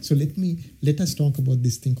asked. So let us talk about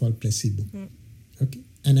this thing called placebo. Okay?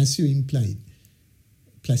 And as you implied,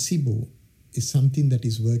 placebo is something that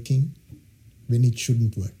is working when it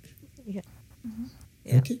shouldn't work. Yeah.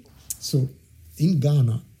 Yeah. Okay? So in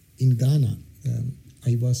Ghana,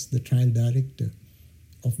 I was the trial director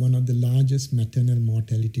of one of the largest maternal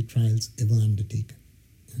mortality trials ever undertaken.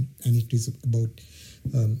 And it is about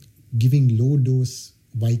giving low-dose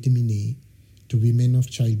vitamin A to women of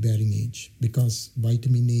childbearing age, because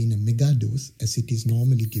vitamin A in a mega dose, as it is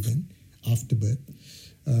normally given after birth,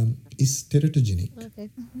 is teratogenic. Okay.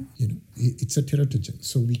 It's a teratogen,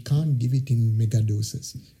 so we can't give it in mega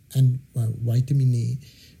doses. And vitamin A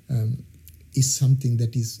is something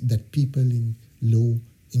that people in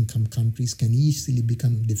low-income countries can easily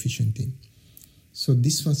become deficient in. So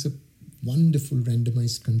this was a wonderful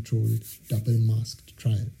randomized controlled double-masked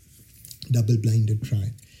trial, double-blinded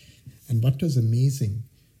trial. And what was amazing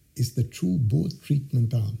is both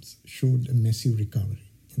treatment arms showed a massive recovery.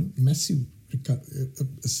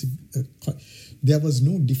 There was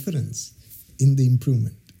no difference in the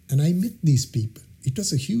improvement. And I met these people. It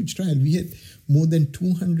was a huge trial. We had more than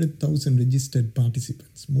 200,000 registered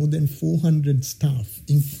participants, more than 400 staff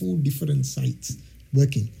in 4 different sites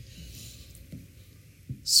working.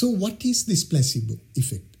 So what is this placebo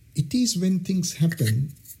effect? It is when things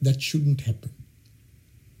happen that shouldn't happen.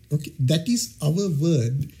 Okay, that is our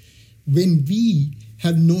word when we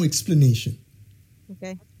have no explanation.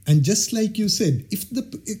 Okay. And just like you said, if the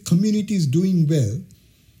community is doing well,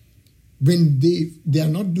 when they are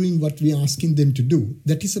not doing what we are asking them to do,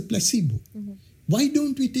 that is a placebo. Mm-hmm. Why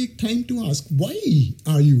don't we take time to ask, why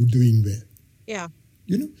are you doing well? Yeah.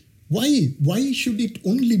 Why should it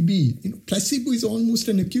only be, placebo is almost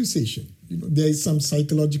an accusation. There is some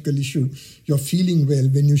psychological issue. You're feeling well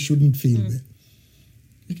when you shouldn't feel well.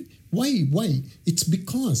 Okay. Why? It's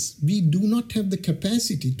because we do not have the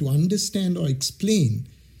capacity to understand or explain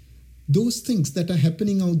those things that are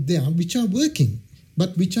happening out there, which are working,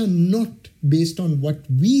 but which are not based on what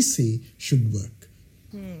we say should work.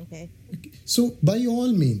 Okay. So by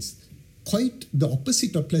all means, quite the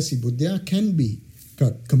opposite of placebo, there can be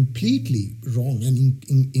completely wrong and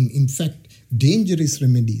in fact dangerous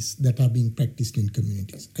remedies that are being practiced in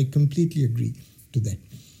communities. I completely agree to that.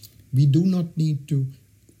 We do not need to,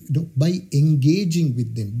 by engaging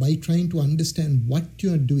with them, by trying to understand what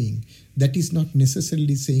you are doing, that is not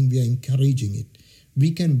necessarily saying we are encouraging it.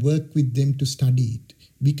 We can work with them to study it.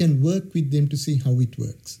 We can work with them to see how it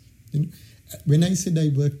works. When I said I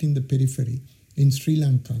worked in the periphery in Sri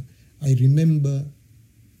Lanka, I remember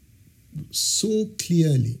so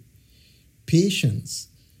clearly patients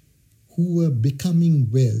who were becoming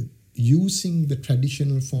well using the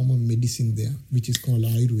traditional form of medicine there, which is called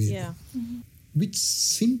Ayurveda, which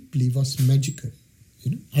simply was magical.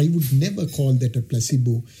 I would never call that a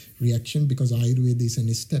placebo reaction because Ayurveda is an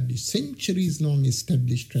established, centuries-long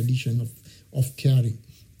established tradition of caring.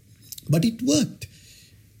 But it worked.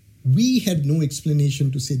 We had no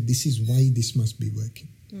explanation to say this is why this must be working.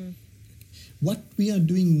 What we are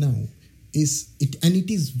doing now is, it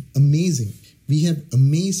is amazing. We have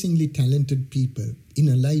amazingly talented people in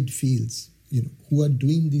allied fields, who are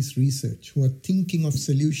doing this research, who are thinking of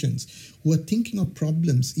solutions, who are thinking of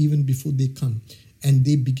problems even before they come, and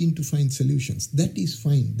they begin to find solutions. That is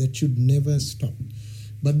fine. That should never stop.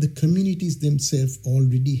 But the communities themselves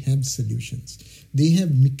already have solutions. They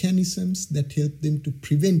have mechanisms that help them to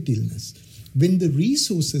prevent illness when the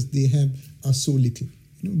resources they have are so little.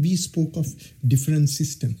 We spoke of different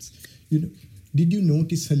systems. Did you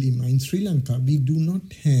notice, Halima, in Sri Lanka, we do not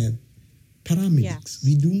have paramedics. Yes.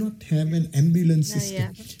 We do not have an ambulance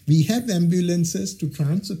system. Yeah. We have ambulances to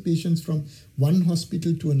transfer patients from one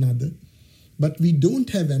hospital to another, but we don't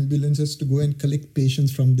have ambulances to go and collect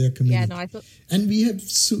patients from their community. Yeah, no, I thought... And we have...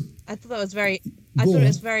 I thought that was very... I thought it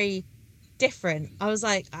was very different. I was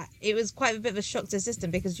like, it was quite a bit of a shock to the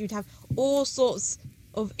system because you'd have all sorts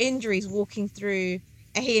of injuries walking through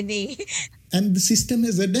A&E. And the system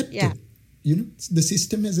has adapted. Yeah. The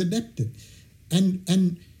system has adapted.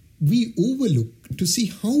 And we overlook to see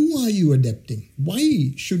how are you adapting?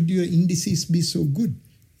 Why should your indices be so good?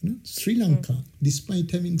 Sri Lanka,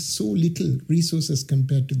 despite having so little resources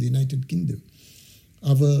compared to the United Kingdom,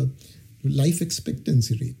 our life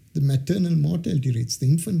expectancy rate, the maternal mortality rates, the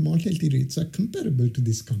infant mortality rates are comparable to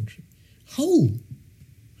this country. How?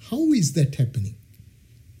 How is that happening?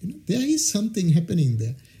 There is something happening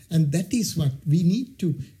there. And that is what we need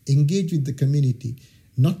to engage with the community,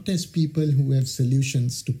 not as people who have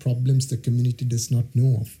solutions to problems the community does not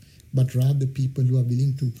know of, but rather people who are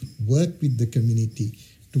willing to work with the community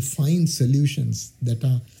to find solutions that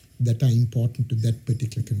are important to that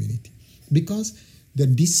particular community. Because the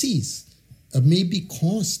disease may be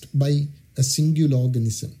caused by a single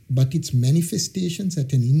organism, but its manifestations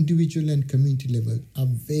at an individual and community level are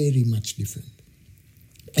very much different.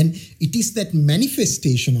 And it is that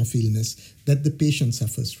manifestation of illness that the patient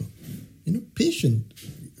suffers from.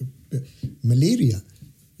 Malaria,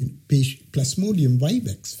 Plasmodium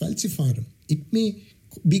vivax, falciparum, it may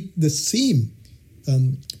be the same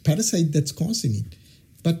parasite that's causing it.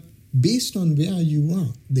 But based on where you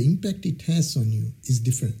are, the impact it has on you is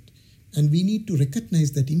different. And we need to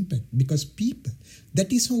recognize that impact because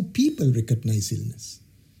that is how people recognize illness.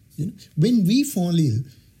 When we fall ill,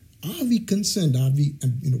 are we concerned? Are we,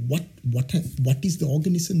 what is the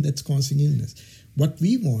organism that's causing illness? What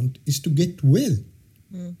we want is to get well,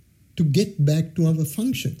 to get back to our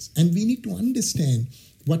functions. And we need to understand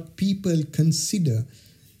what people consider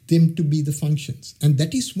them to be the functions. And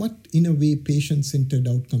that is what, in a way, patient-centered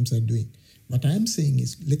outcomes are doing. What I am saying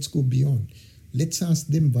is, let's go beyond. Let's ask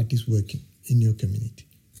them what is working in your community.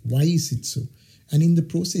 Why is it so? And in the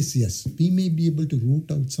process, yes, we may be able to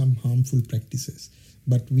root out some harmful practices,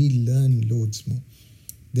 but we learn loads more.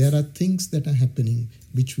 There are things that are happening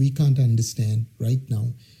which we can't understand right now,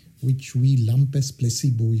 which we lump as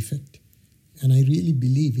placebo effect. And I really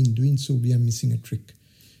believe in doing so, we are missing a trick.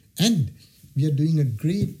 And we are doing a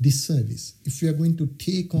great disservice if we are going to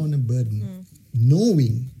take on a burden,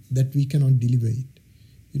 knowing that we cannot deliver it.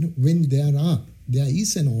 When there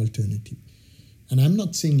is an alternative. And I'm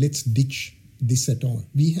not saying let's ditch this at all.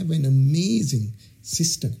 We have an amazing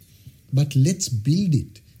system But let's build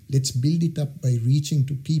it. Let's build it up by reaching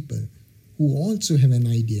to people who also have an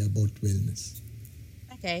idea about wellness.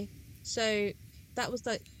 Okay, so that was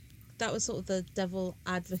sort of the devil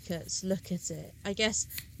advocate's look at it. I guess,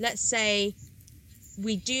 let's say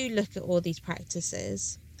we do look at all these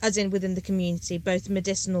practices, as in within the community, both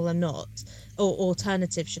medicinal and not, or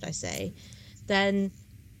alternative, should I say, then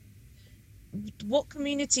what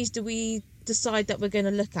communities do we decide that we're going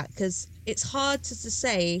to look at? Because it's hard to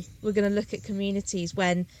say we're going to look at communities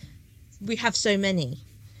when we have so many.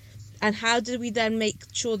 And how do we then make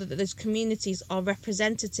sure that those communities are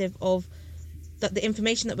representative of, that the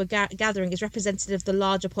information that we're gathering is representative of the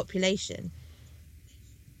larger population?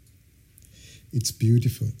 It's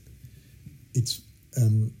beautiful.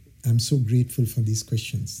 I'm so grateful for these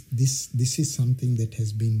questions. This is something that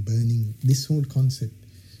has been burning. This whole concept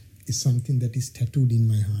is something that is tattooed in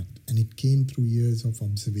my heart, and it came through years of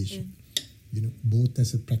observation, both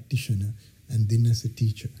as a practitioner and then as a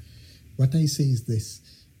teacher. What I say is this: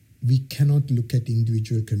 we cannot look at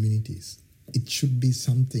individual communities. It should be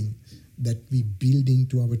something that we build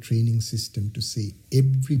into our training system to say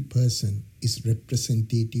every person is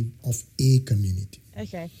representative of a community.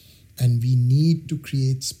 Okay. And we need to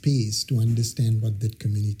create space to understand what that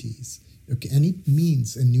community is. Okay, and it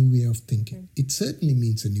means a new way of thinking. It certainly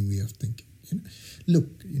means a new way of thinking. Look,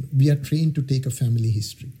 we are trained to take a family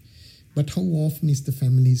history. But how often is the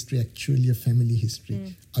family history actually a family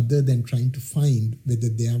history, other than trying to find whether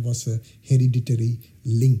there was a hereditary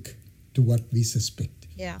link to what we suspect?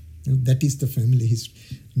 Yeah. That is the family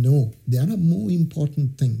history. No, there are more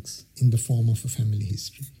important things in the form of a family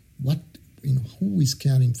history. Who is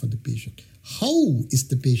caring for the patient? How is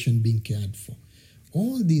the patient being cared for?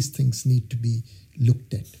 All these things need to be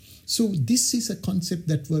looked at. So this is a concept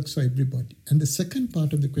that works for everybody. And the second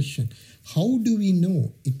part of the question, how do we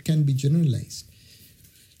know it can be generalized?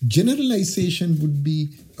 Generalization would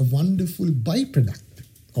be a wonderful byproduct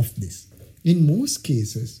of this. In most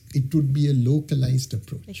cases, it would be a localized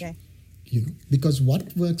approach. Okay. Because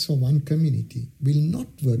what works for one community will not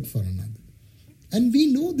work for another. And we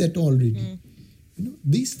know that already.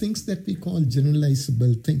 These things that we call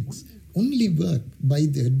generalizable things only work by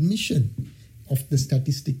the admission of the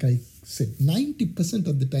statistic I said. 90%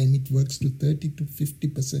 of the time it works to 30 to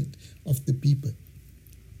 50% of the people.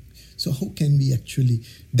 So how can we actually...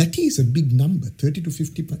 That is a big number. 30 to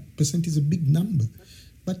 50% is a big number.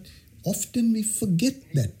 But often we forget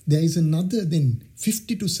that there is another than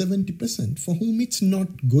 50 to 70% for whom it's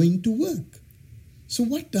not going to work. So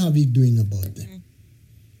what are we doing about that?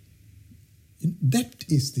 That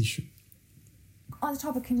is the issue. On the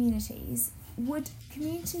topic of communities, would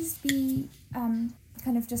communities be, kind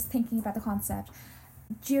of just thinking about the concept,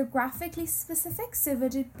 geographically specific? So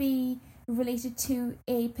would it be related to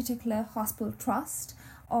a particular hospital trust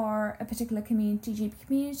or a particular community, GP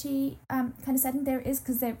community kind of setting? There is,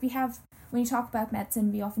 because we have, when you talk about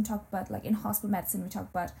medicine, we often talk about, like in hospital medicine, we talk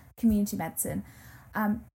about community medicine.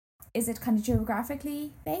 Is it kind of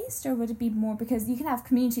geographically based, or would it be more, because you can have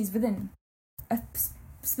communities within a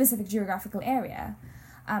specific geographical area?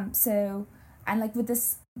 With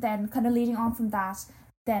this, then kind of leading on from that,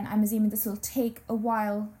 then I'm assuming this will take a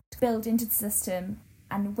while to build into the system.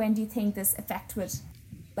 And when do you think this effect would,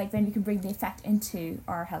 when we can bring the effect into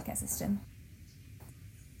our healthcare system?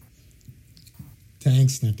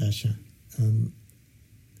 Thanks, Natasha.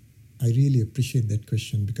 I really appreciate that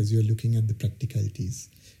question, because you're looking at the practicalities.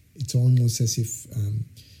 It's almost as if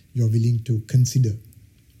you're willing to consider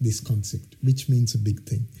this concept, which means a big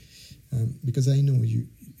thing. Because I know you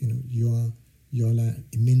all are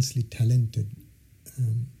immensely talented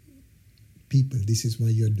people. This is why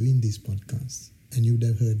you're doing these podcasts. And you would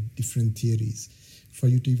have heard different theories. For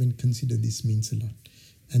you to even consider this means a lot.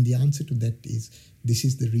 And the answer to that is, this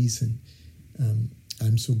is the reason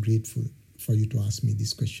I'm so grateful for you to ask me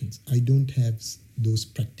these questions. I don't have those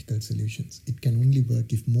practical solutions. It can only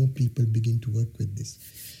work if more people begin to work with this.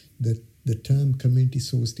 The term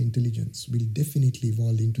community-sourced intelligence will definitely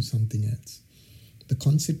evolve into something else. The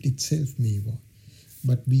concept itself may evolve,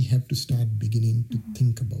 but we have to start beginning to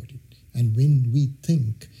think about it. And when we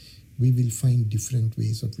think, we will find different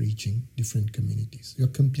ways of reaching different communities. You're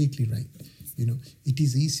completely right. It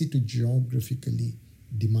is easy to geographically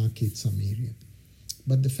demarcate some area.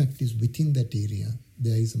 But the fact is, within that area,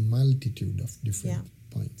 there is a multitude of different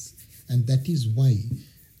points. And that is why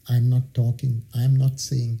I'm not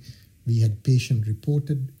saying we had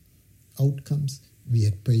patient-reported outcomes, we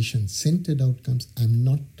had patient-centered outcomes. I'm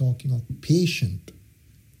not talking of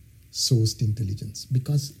patient-sourced intelligence,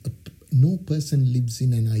 because no person lives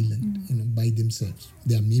in an island, by themselves.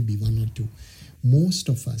 There may be one or two. Most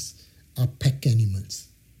of us are pack animals.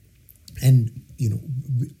 And,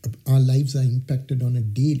 our lives are impacted on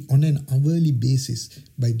an hourly basis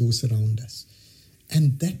by those around us.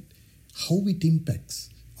 And that, how it impacts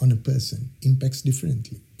on a person, impacts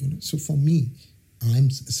differently. So for me, I'm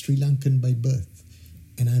Sri Lankan by birth,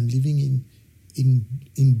 and I'm living in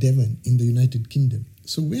Devon, in the United Kingdom.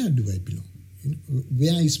 So where do I belong?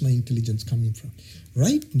 Where is my intelligence coming from?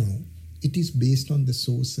 Right now, it is based on the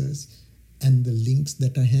sources and the links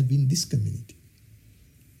that I have in this community.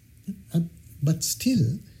 But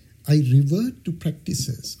still, I revert to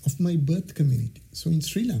practices of my birth community. So in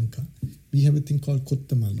Sri Lanka, we have a thing called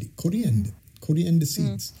kottamalli, coriander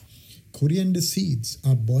seeds. Coriander seeds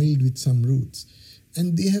are boiled with some roots,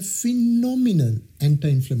 and they have phenomenal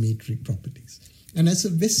anti-inflammatory properties. And as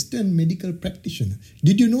a Western medical practitioner,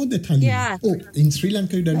 did you know that, Halima? Yeah. Oh, in Sri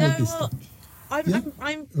Lanka, you don't notice that.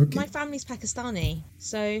 I'm Okay. My family's Pakistani,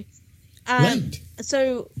 so Right.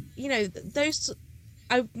 so those.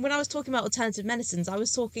 When I was talking about alternative medicines, I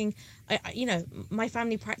was talking, my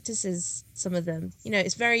family practices some of them.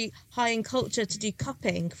 It's very high in culture to do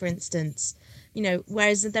cupping, for instance.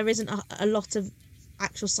 Whereas there isn't a lot of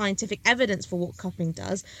actual scientific evidence for what cupping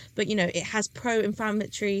does, but it has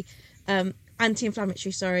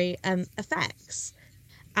anti-inflammatory, effects.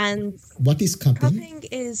 And What is cupping? cupping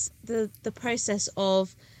is the process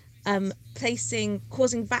of causing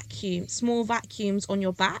small vacuums on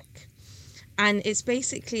your back. And it's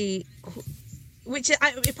basically,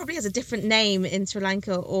 it probably has a different name in Sri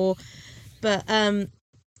Lanka, and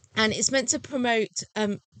it's meant to promote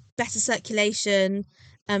better circulation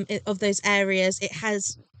of those areas. It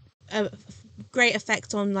has a great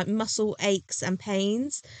effect on like muscle aches and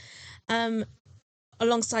pains.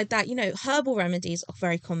 Alongside that, herbal remedies are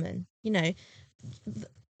very common.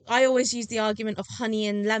 I always use the argument of honey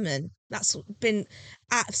and lemon. That's been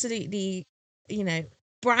absolutely,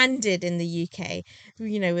 branded in the UK,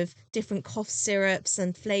 with different cough syrups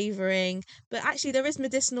and flavouring. But actually I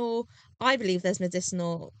believe there's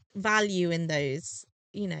medicinal value in those.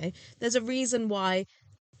 There's a reason why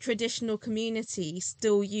traditional communities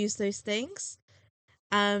still use those things.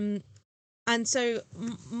 And so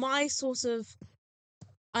my sort of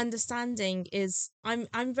understanding is I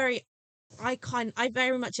very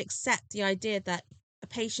much accept the idea that a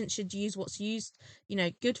patient should use what's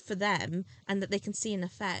good for them, and that they can see an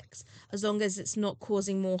effect as long as it's not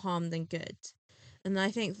causing more harm than good. And I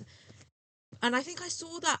think I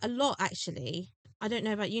saw that a lot, actually. I don't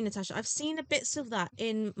know about you, Natasha. I've seen bits of that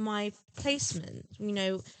in my placement.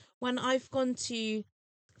 When I've gone to,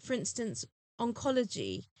 for instance,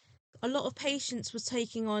 oncology, a lot of patients were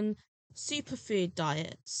taking on superfood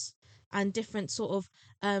diets and different sort of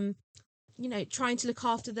trying to look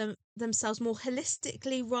after themselves more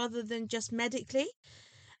holistically rather than just medically.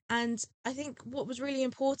 And I think what was really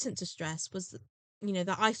important to stress was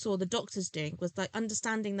that I saw the doctors doing was like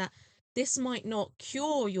understanding that this might not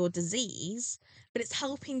cure your disease, but it's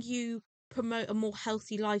helping you promote a more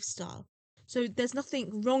healthy lifestyle. So there's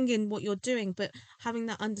nothing wrong in what you're doing, but having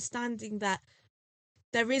that understanding that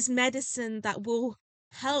there is medicine that will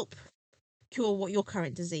help cure what your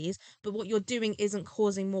current disease, but what you're doing isn't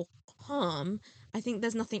causing more harm. I think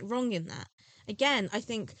there's nothing wrong in that. Again, I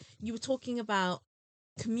think you were talking about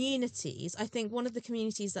communities. I think one of the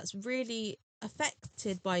communities that's really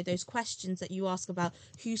affected by those questions that you ask about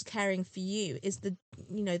who's caring for you is the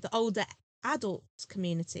older adult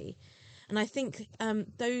community. And I think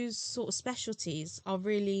those sort of specialties are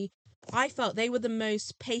really, I felt they were the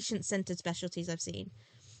most patient-centered specialties I've seen.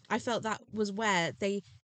 I felt that was where they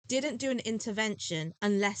didn't do an intervention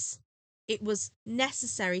unless it was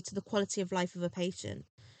necessary to the quality of life of a patient.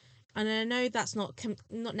 And I know that's not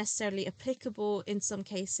necessarily applicable in some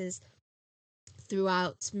cases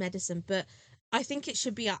throughout medicine, but I think it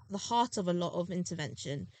should be at the heart of a lot of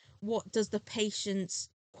intervention. What does the patient's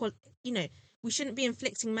we shouldn't be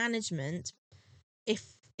inflicting management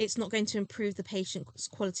if it's not going to improve the patient's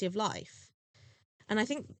quality of life. And I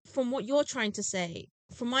think from what you're trying to say,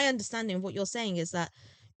 from my understanding of what you're saying, is that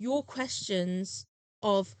your questions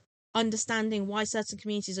of understanding why certain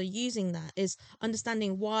communities are using that is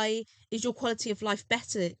understanding why is your quality of life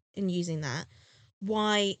better in using that?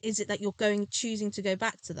 Why is it that you're choosing to go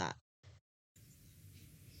back to that?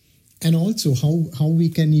 And also how we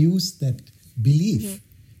can use that belief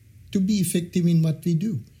to be effective in what we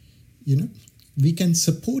do. We can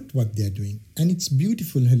support what they're doing. And it's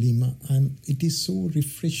beautiful, Halima. And it is so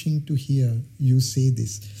refreshing to hear you say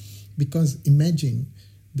this. Because imagine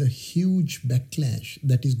the huge backlash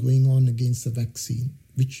that is going on against the vaccine,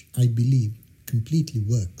 which I believe completely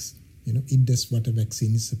works. It does what a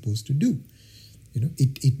vaccine is supposed to do.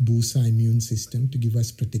 It boosts our immune system to give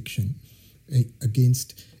us protection.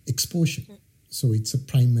 against exposure. So it's a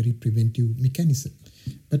primary preventive mechanism.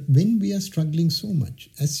 But when we are struggling so much,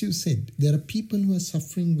 as you said, there are people who are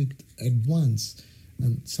suffering with advanced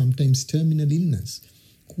and sometimes terminal illness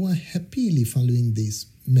who are happily following these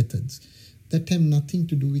methods that have nothing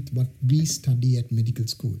to do with what we study at medical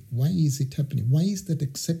school. Why is it happening? Why is that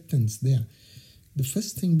acceptance there? The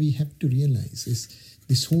first thing we have to realize is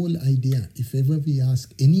this whole idea, if ever we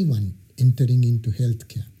ask anyone entering into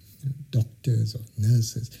healthcare, doctors or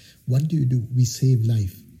nurses, what do? We save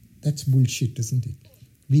life. That's bullshit, isn't it?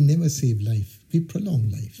 We never save life. We prolong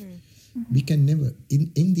life. Mm-hmm. We can never,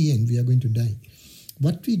 in the end, we are going to die.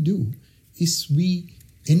 What we do is we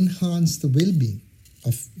enhance the well-being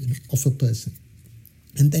of a person.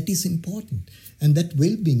 And that is important. And that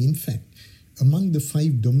well-being, in fact, among the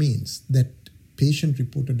 5 domains that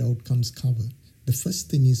patient-reported outcomes cover, the first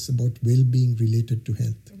thing is about well-being related to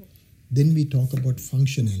health. Mm-hmm. Then we talk about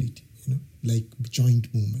functionality, like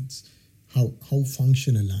joint movements. How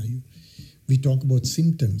functional are you? We talk about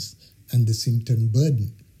symptoms and the symptom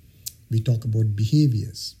burden. We talk about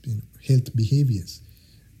behaviors, health behaviors.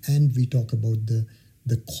 And we talk about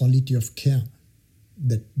the quality of care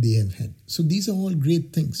that they have had. So these are all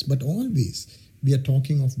great things, but always we are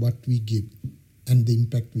talking of what we give and the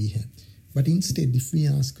impact we have. But instead, if we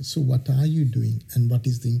ask, so what are you doing and what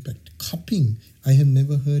is the impact? Cupping, I have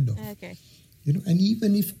never heard of. Okay. And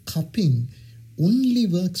even if cupping only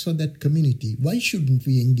works for that community, why shouldn't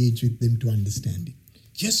we engage with them to understand it?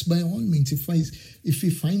 Yes, by all means, if we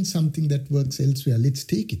find something that works elsewhere, let's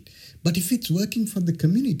take it. But if it's working for the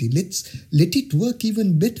community, let's let it work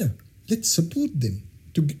even better. Let's support them.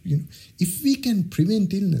 If we can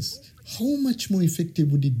prevent illness, how much more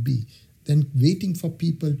effective would it be than waiting for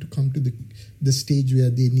people to come to the stage where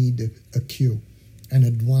they need a cure, an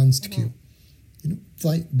advanced cure?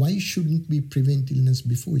 Why shouldn't we prevent illness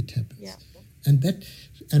before it happens? Yeah.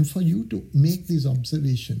 And for you to make these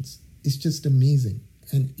observations is just amazing.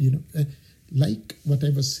 And like what I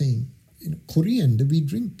was saying, coriander we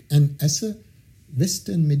drink, and as a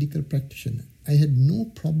Western medical practitioner, I had no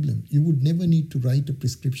problem. You would never need to write a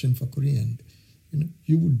prescription for coriander.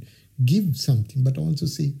 You would give something, but also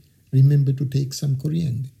say, remember to take some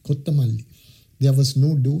coriander, kottamalli. There was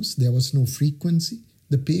no dose, there was no frequency.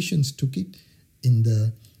 The patients took it in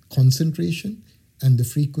the concentration and the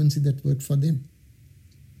frequency that worked for them.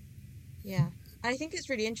 Yeah, I think it's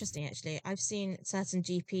really interesting, actually. I've seen certain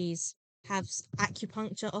GPs have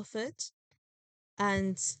acupuncture offered,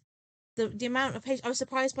 and the amount of patients, I was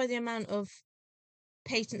surprised by the amount of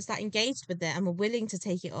patients that engaged with it and were willing to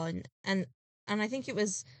take it on. And I think it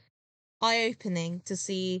was eye-opening to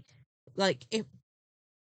see, like, if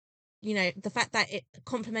the fact that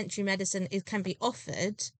complementary medicine can be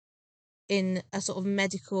offered in a sort of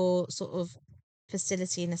medical sort of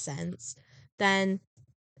facility in a sense, then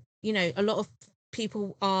a lot of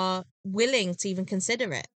people are willing to even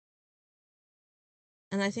consider it.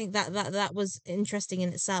 And I think that was interesting in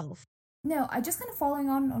itself. No, I just kind of following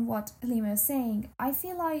on what Halima was saying, I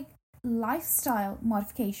feel like lifestyle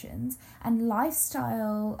modifications and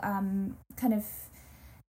lifestyle kind of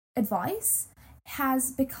advice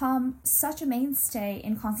has become such a mainstay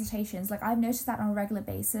in consultations. Like, I've noticed that on a regular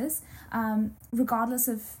basis, regardless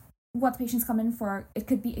of what the patients come in for. It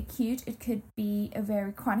could be acute, it could be a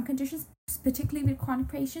very chronic conditions, particularly with chronic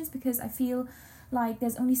patients, because I feel like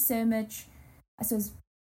there's only so much, I suppose,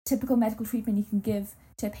 typical medical treatment you can give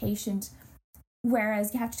to a patient,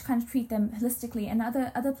 whereas you have to kind of treat them holistically. And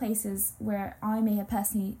other places where I may have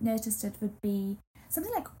personally noticed it would be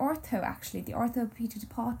something like ortho, actually, the orthopedic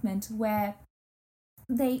department, where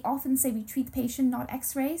they often say we treat the patient, not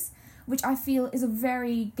x-rays, which I feel is a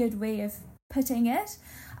very good way of putting it,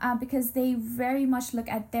 because they very much look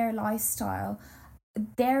at their lifestyle,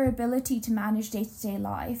 their ability to manage day-to-day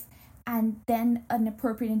life, and then an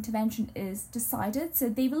appropriate intervention is decided. So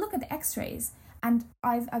they will look at the x-rays, and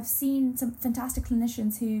I've seen some fantastic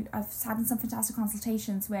clinicians who I've had in some fantastic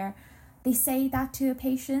consultations where they say that to a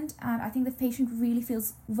patient, and I think the patient really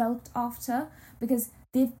feels well looked after because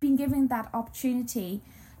they've been given that opportunity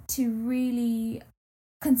to really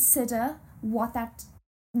consider what that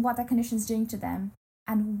condition is doing to them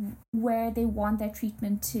and where they want their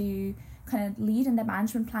treatment to kind of lead and their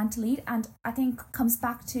management plan to lead. And I think comes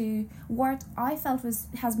back to what I felt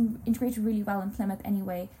has been integrated really well in Plymouth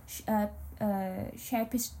anyway, shared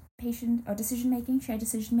patient or shared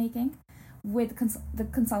decision making with the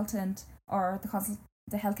consultant or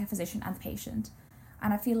the healthcare physician and the patient.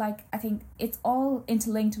 And I think it's all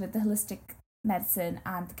interlinked with the holistic medicine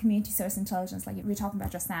and the community source intelligence, like we were talking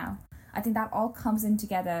about just now. I think that all comes in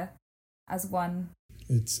together as one.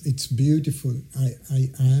 It's beautiful.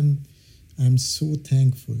 I I'm so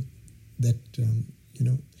thankful that,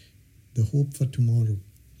 the hope for tomorrow,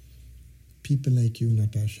 people like you,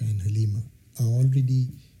 Natasha and Halima, are already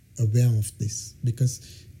aware of this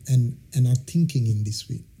and are thinking in this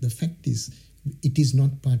way. The fact is, it is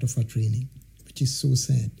not part of our training, which is so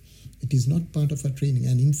sad. It is not part of our training.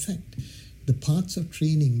 And in fact, the parts of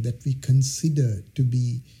training that we consider to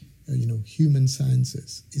be, human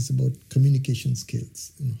sciences is about communication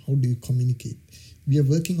skills. How do you communicate? We are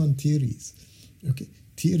working on theories. Okay,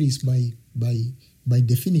 theories by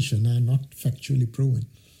definition are not factually proven.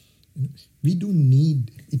 We don't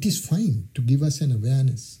need. It is fine to give us an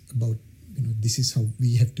awareness about. This is how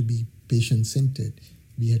we have to be patient-centered.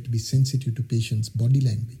 We have to be sensitive to patients' body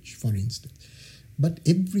language, for instance. But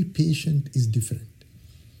every patient is different.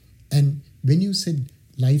 And when you said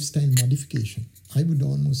lifestyle modification, I would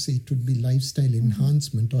almost say it would be lifestyle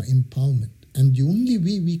enhancement or empowerment. And the only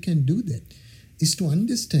way we can do that is to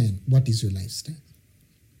understand what is your lifestyle.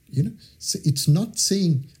 So it's not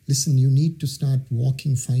saying, listen, you need to start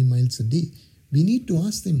walking 5 miles a day. We need to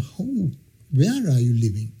ask them, where are you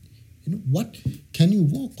living? What can you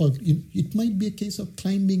walk? Or it might be a case of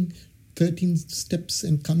climbing 13 steps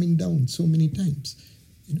and coming down so many times.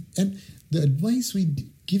 And the advice we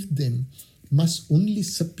give them must only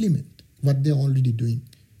supplement what they're already doing,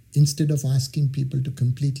 instead of asking people to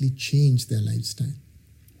completely change their lifestyle.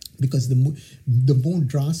 Because the more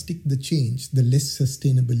drastic the change, the less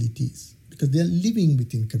sustainable it is. Because they are living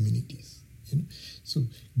within communities. So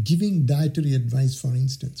giving dietary advice, for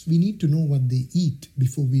instance, we need to know what they eat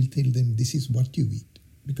before we tell them this is what you eat.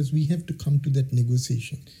 Because we have to come to that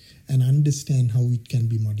negotiation and understand how it can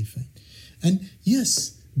be modified. And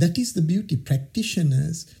yes, that is the beauty.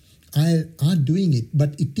 Practitioners are doing it,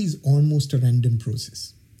 but it is almost a random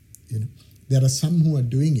process. There are some who are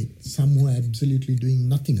doing it, some who are absolutely doing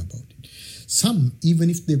nothing about it. Some, even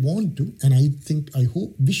if they want to, and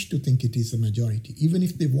wish to think it is a majority, even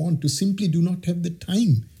if they want to, simply do not have the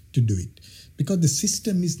time to do it, because the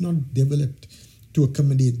system is not developed to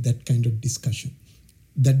accommodate that kind of discussion,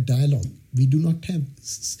 that dialogue. We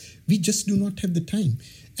just do not have the time.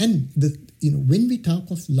 And when we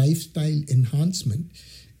talk of lifestyle enhancement,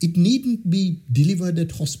 it needn't be delivered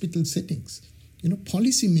at hospital settings.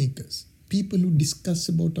 Policymakers, people who discuss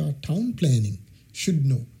about our town planning should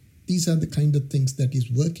know these are the kind of things that is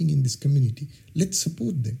working in this community. Let's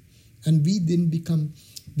support them. And we then become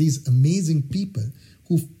these amazing people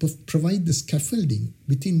who provide the scaffolding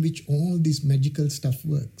within which all this magical stuff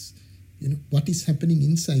works. What is happening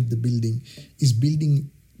inside the building is building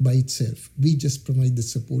by itself. We just provide the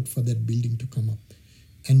support for that building to come up.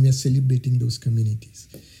 And we are celebrating those communities.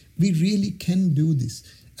 We really can do this.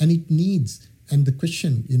 And it needs, and the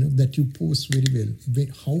question, that you pose very well,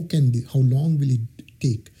 how long will it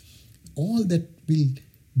take? All that will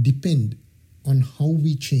depend on how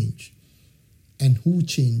we change and who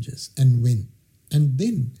changes and when. And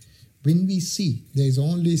then when we see, there is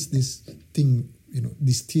always this thing,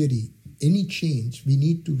 this theory, any change, we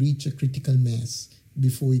need to reach a critical mass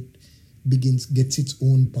before it gets its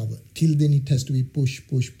own power. Till then it has to be pushed,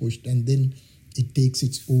 and then it takes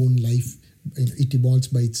its own life, it evolves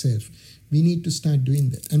by itself. We need to start doing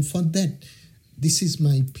that. And for that, this is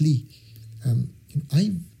my plea.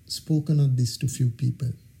 I've spoken of this to few people.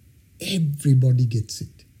 Everybody gets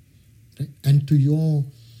it. Right? And to your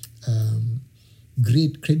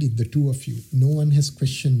great credit, the two of you, no one has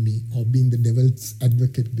questioned me or been the devil's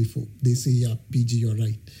advocate before. They say, yeah, PG, you're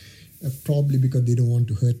right. Probably because they don't want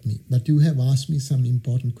to hurt me. But you have asked me some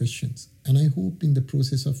important questions. And I hope in the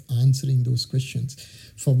process of answering those questions,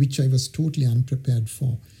 for which I was totally unprepared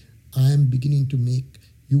for, I am beginning to make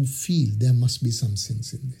you feel there must be some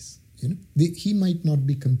sense in this. He might not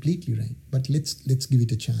be completely right, but let's give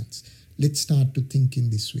it a chance. Let's start to think in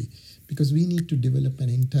this way, because we need to develop an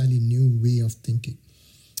entirely new way of thinking.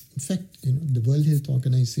 In fact, the World Health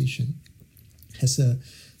Organization has a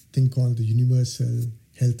thing called the Universal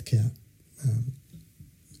Healthcare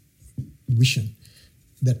vision,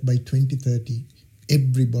 that by 2030,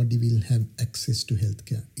 everybody will have access to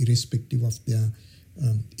healthcare, irrespective of their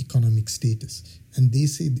economic status. And they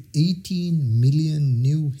say 18 million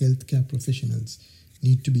new healthcare professionals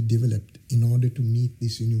need to be developed in order to meet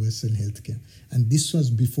this universal healthcare. And this was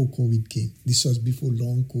before COVID came. This was before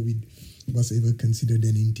long COVID was ever considered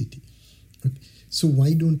an entity. Okay? So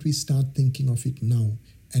why don't we start thinking of it now,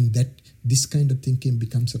 and that this kind of thinking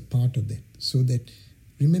becomes a part of that, so that,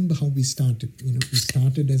 remember how we started. We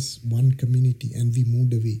started as one community and we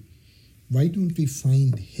moved away. Why don't we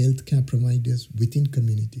find healthcare providers within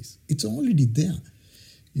communities? It's already there.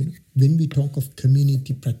 When we talk of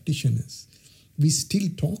community practitioners, we still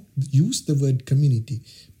use the word community,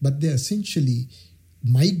 but they're essentially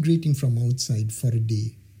migrating from outside for a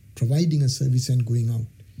day, providing a service and going out.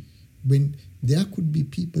 When there could be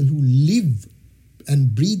people who live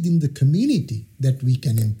and breathe in the community that we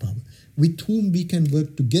can empower, with whom we can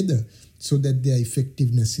work together so that their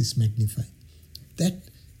effectiveness is magnified. That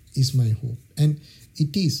is my hope. And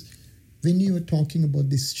it is, when you were talking about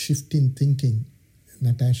this shift in thinking,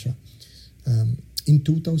 Natasha, in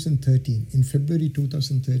 2013, in February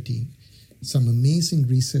 2013, some amazing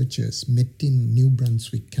researchers met in New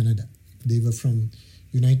Brunswick, Canada. They were from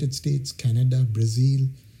United States, Canada, Brazil,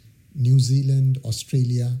 New Zealand,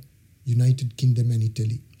 Australia, United Kingdom and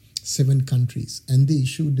Italy. 7 countries. And they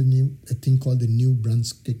issued a thing called the New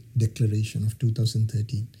Brunswick Declaration of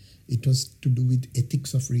 2013. It was to do with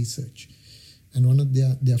ethics of research. And one of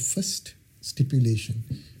their first stipulation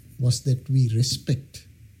was that we respect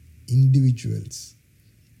individuals.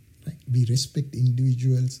 Right? We respect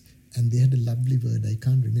individuals, and they had a lovely word. I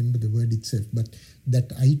can't remember the word itself, but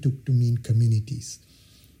that I took to mean communities.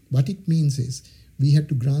 What it means is we have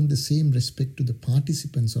to grant the same respect to the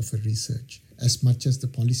participants of a research as much as the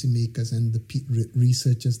policymakers and the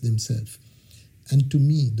researchers themselves. And to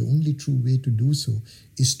me, the only true way to do so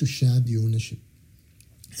is to share the ownership.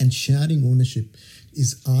 And sharing ownership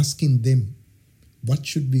is asking them, what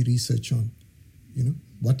should we research on? You know,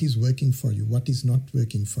 what is working for you? What is not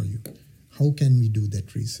working for you? How can we do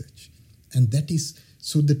that research? And that is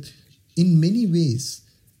so that in many ways,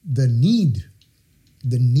 the need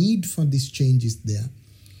for this change is there.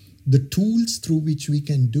 The tools through which we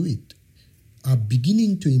can do it are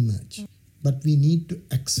beginning to emerge, but we need to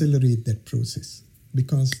accelerate that process,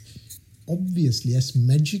 because obviously, as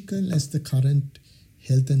magical as the current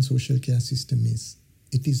health and social care system is,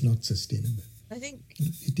 it is not sustainable. I think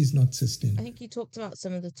it is not sustainable. I think you talked about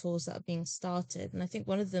some of the tools that are being started, and I think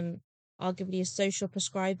one of them arguably is social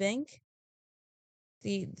prescribing.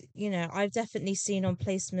 I've definitely seen on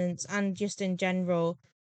placements and just in general,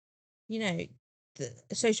 the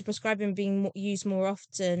social prescribing being used more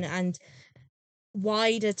often, and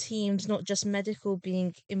wider teams, not just medical,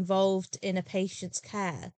 being involved in a patient's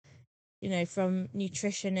care, from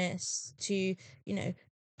nutritionists to,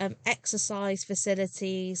 exercise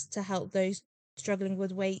facilities to help those struggling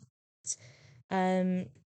with weight. And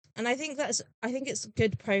I think it's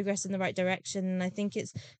good progress in the right direction. And I think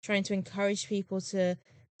it's trying to encourage people to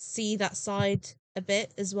see that side a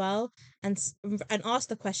bit as well, and ask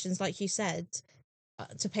the questions, like you said,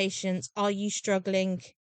 to patients: are you struggling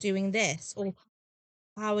doing this, or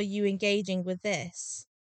how are you engaging with this?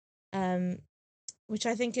 Which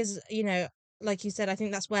I think is, like you said, I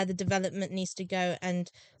think that's where the development needs to go,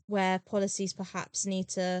 and where policies perhaps need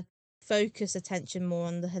to focus attention more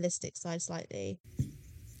on the holistic side slightly.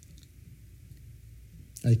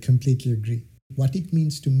 I completely agree. What it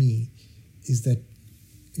means to me is that,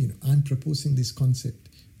 I'm proposing this concept,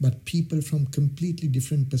 but people from completely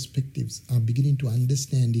different perspectives are beginning to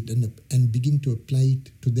understand it and begin to apply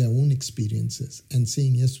it to their own experiences, and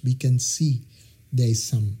saying, yes, we can see there is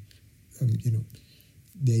some,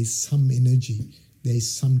 there is some energy, there is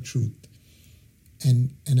some truth.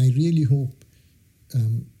 And I really hope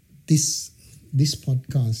this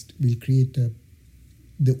podcast will create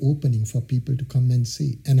the opening for people to come and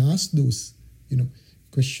say and ask those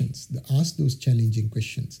questions, ask those challenging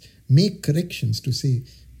questions, make corrections to say,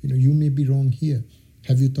 you may be wrong here.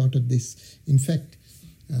 Have you thought of this? In fact,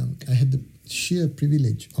 I had the sheer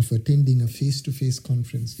privilege of attending a face-to-face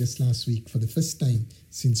conference just last week for the first time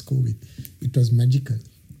since COVID. It was magical.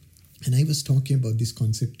 And I was talking about this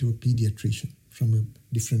concept to a pediatrician from a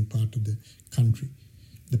different part of the country.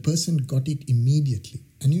 The person got it immediately.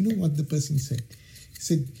 And you know what the person said? He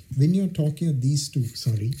said, when you're talking of these two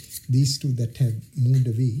that have moved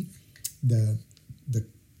away, the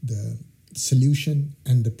solution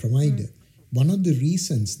and the provider, one of the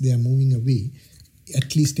reasons they are moving away,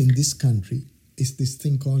 at least in this country, is this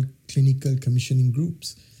thing called clinical commissioning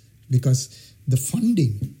groups. Because the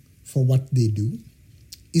funding for what they do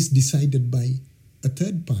is decided by a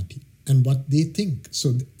third party and what they think.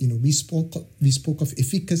 So, we spoke of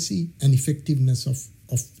efficacy and effectiveness of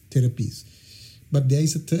therapies. But there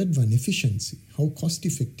is a third one, efficiency. How cost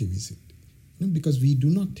effective is it? Because we do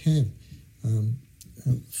not have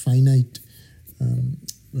finite,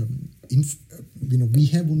 we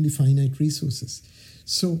have only finite resources.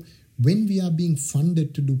 So when we are being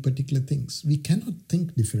funded to do particular things, we cannot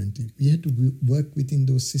think differently. We have to work within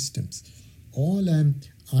those systems. All I'm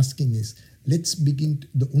asking is, let's begin.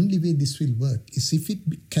 The only way this will work is if it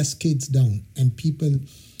cascades down and people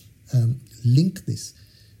link this,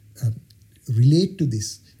 relate to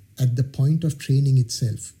this at the point of training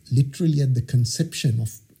itself, literally at the conception of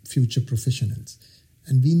future professionals.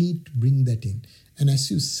 And we need to bring that in. And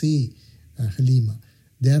as you say, Halima,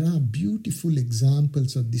 there are beautiful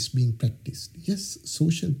examples of this being practiced. Yes,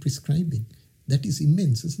 social prescribing, that is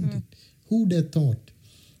immense, isn't it? Who would have thought?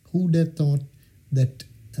 Who would have thought that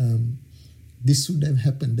this would have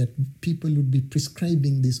happened, that people would be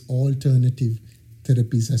prescribing these alternative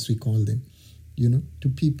therapies, as we call them, to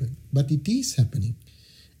people. But it is happening.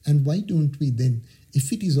 And why don't we then,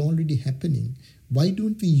 if it is already happening, why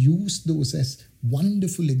don't we use those as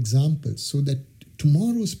wonderful examples so that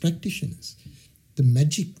tomorrow's practitioners, the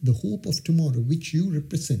magic, the hope of tomorrow, which you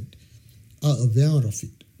represent, are aware of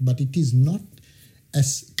it. But it is not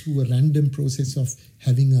as through a random process of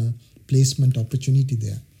having a placement opportunity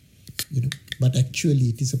there, but actually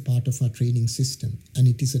it is a part of our training system. And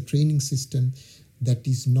it is a training system that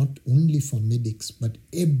is not only for medics, but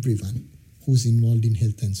everyone who's involved in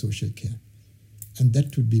health and social care. And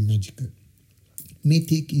that would be magical. It may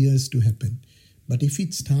take years to happen, but if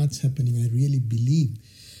it starts happening, I really believe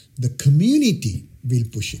the community will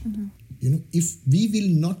push it. If we will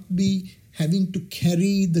not be having to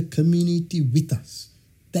carry the community with us,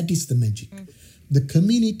 that is the magic. The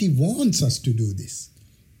community wants us to do this.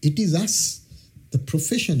 It is us, the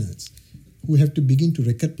professionals, who have to begin to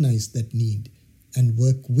recognize that need and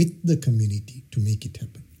work with the community to make it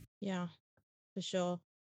happen. Yeah, for sure.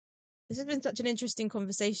 This has been such an interesting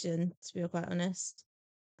conversation, to be quite honest.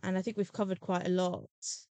 And I think we've covered quite a lot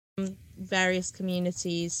from various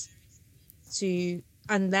communities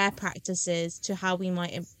and their practices to how we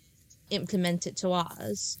might implement it to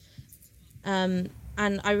ours. And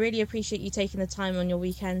I really appreciate you taking the time on your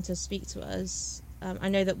weekend to speak to us. I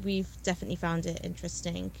know that we've definitely found it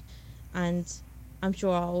interesting, and I'm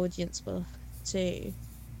sure our audience will too.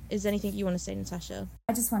 Is there anything you want to say, Natasha?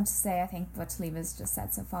 I just want to say, I think what Halima's just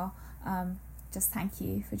said so far, just thank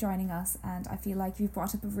you for joining us, and I feel like you've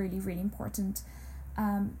brought up a really, really important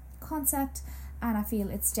concept, and I feel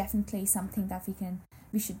it's definitely something that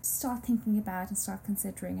we should start thinking about and start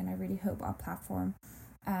considering, and I really hope our platform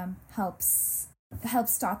helps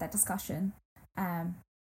start that discussion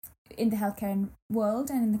in the healthcare world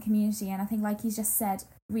and in the community. And I think, like you just said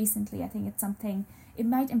recently, I think it's something, it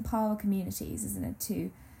might empower communities, isn't it, to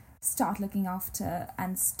start looking after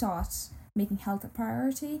and start making health a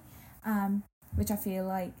priority, which I feel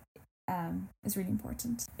like is really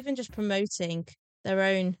important. Even just promoting their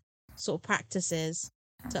own sort of practices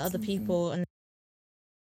to other people. And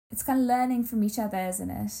it's kind of learning from each other, isn't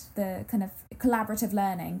it? The kind of collaborative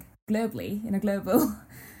learning globally, in a global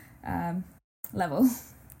level.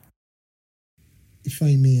 If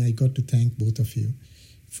I may, I got to thank both of you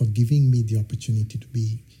for giving me the opportunity to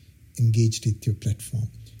be engaged with your platform.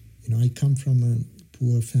 I come from a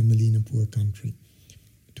poor family in a poor country.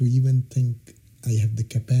 To even think I have the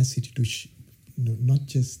capacity to not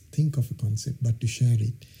just think of a concept, but to share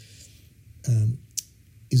it,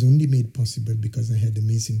 is only made possible because I had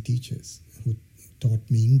amazing teachers who taught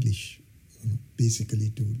me English,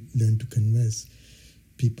 basically to learn to converse,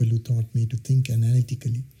 people who taught me to think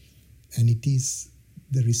analytically. And it is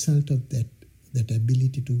the result of that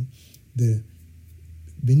ability to,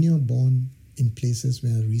 when you're born in places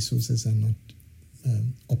where resources are not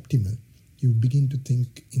optimal, you begin to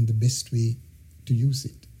think in the best way to use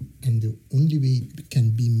it. And the only way it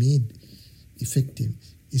can be made effective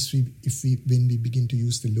is when we begin to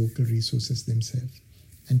use the local resources themselves.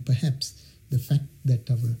 And perhaps the fact that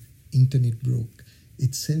our internet broke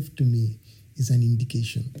itself, to me, is an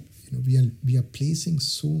indication. We are placing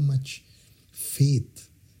so much faith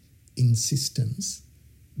in systems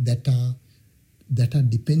that are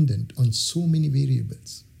dependent on so many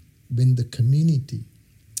variables. When the community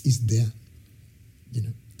is there,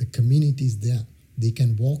 the community is there. They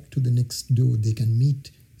can walk to the next door. They can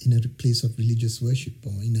meet in a place of religious worship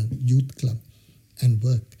or in a youth club and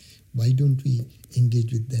work. Why don't we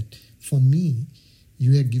engage with that? For me,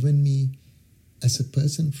 you have given me, as a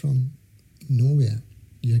person from nowhere,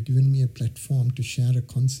 you have given me a platform to share a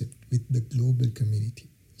concept with the global community.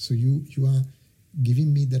 So you are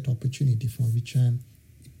giving me that opportunity, for which I am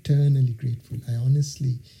eternally grateful. I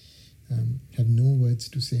honestly have no words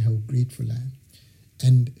to say how grateful I am.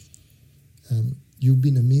 And you've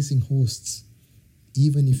been amazing hosts,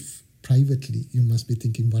 even if privately you must be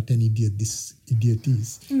thinking, what an idiot this idiot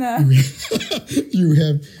is. No. You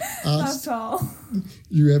have asked, not at all.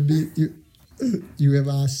 You have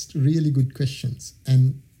asked really good questions,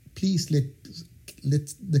 and please let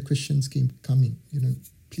the questions keep coming.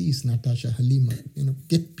 Please, Natasha, Halima,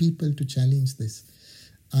 get people to challenge this.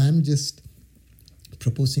 I am just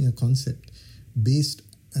proposing a concept based,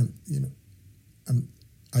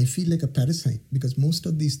 I feel like a parasite because most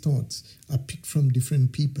of these thoughts are picked from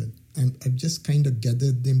different people. I've just kind of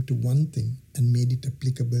gathered them to one thing and made it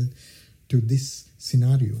applicable to this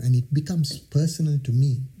scenario. And it becomes personal to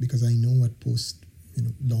me because I know what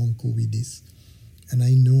long COVID is. And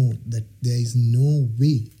I know that there is no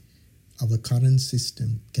way our current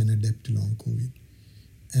system can adapt to long COVID.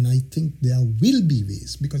 And I think there will be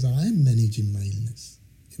ways because I am managing my illness.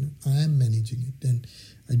 I am managing it. And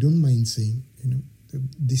I don't mind saying,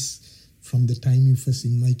 this from the time you first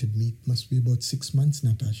invited me, it must be about 6 months,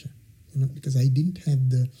 Natasha. Because I didn't have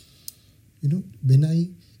the, when I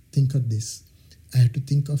think of this, I have to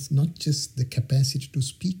think of not just the capacity to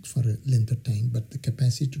speak for a length of time, but the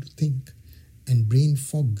capacity to think. And brain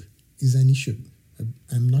fog is an issue.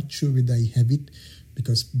 I'm not sure whether I have it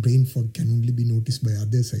because brain fog can only be noticed by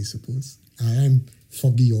others, I suppose. I am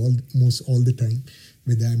foggy almost all the time.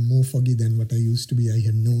 Whether I'm more foggy than what I used to be, I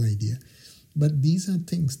have no idea. But these are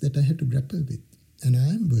things that I have to grapple with, and I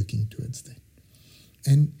am working towards that.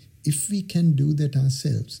 And if we can do that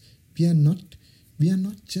ourselves, we are not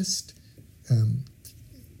just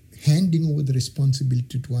handing over the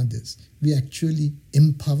responsibility to others. We are actually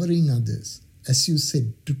empowering others, as you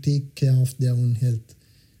said, to take care of their own health.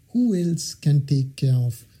 Who else can take care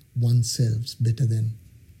of oneself better than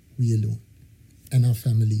we alone, and our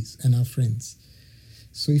families and our friends?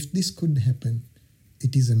 So if this could happen,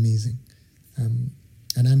 it is amazing. And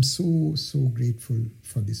I'm so, so grateful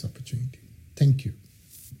for this opportunity. Thank you.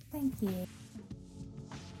 Thank you.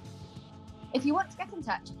 If you want to get in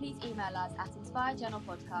touch, please email us at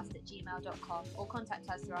inspirejournalpodcast@gmail.com or contact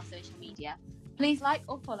us through our social media. Please like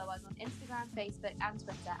or follow us on Instagram, Facebook and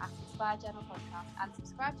Twitter at Inspire Journal Podcast and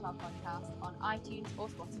subscribe to our podcast on iTunes or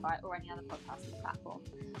Spotify or any other podcasting platform.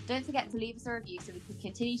 Don't forget to leave us a review so we can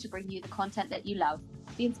continue to bring you the content that you love.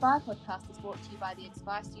 The Inspire Podcast is brought to you by the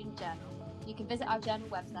Inspire Student Journal. You can visit our journal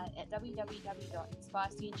website at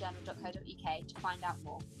www.inspirestudentjournal.co.uk to find out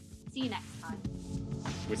more. See you next time.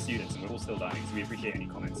 We're students and we're all still learning, so we appreciate any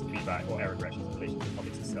comments, feedback or error corrections in relation to the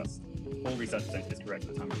topics discussed. All research presented is correct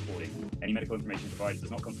at the time of recording. Any medical information provided does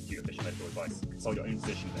not constitute official medical advice. Consult your own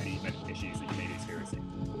physician for any medical issues that you may be experiencing.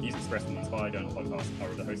 Views expressed in the Inspire Journal podcast are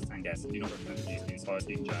of the hosts and guests and do not represent the views of the Inspire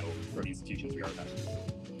Student Journal or the institutions we are attached to.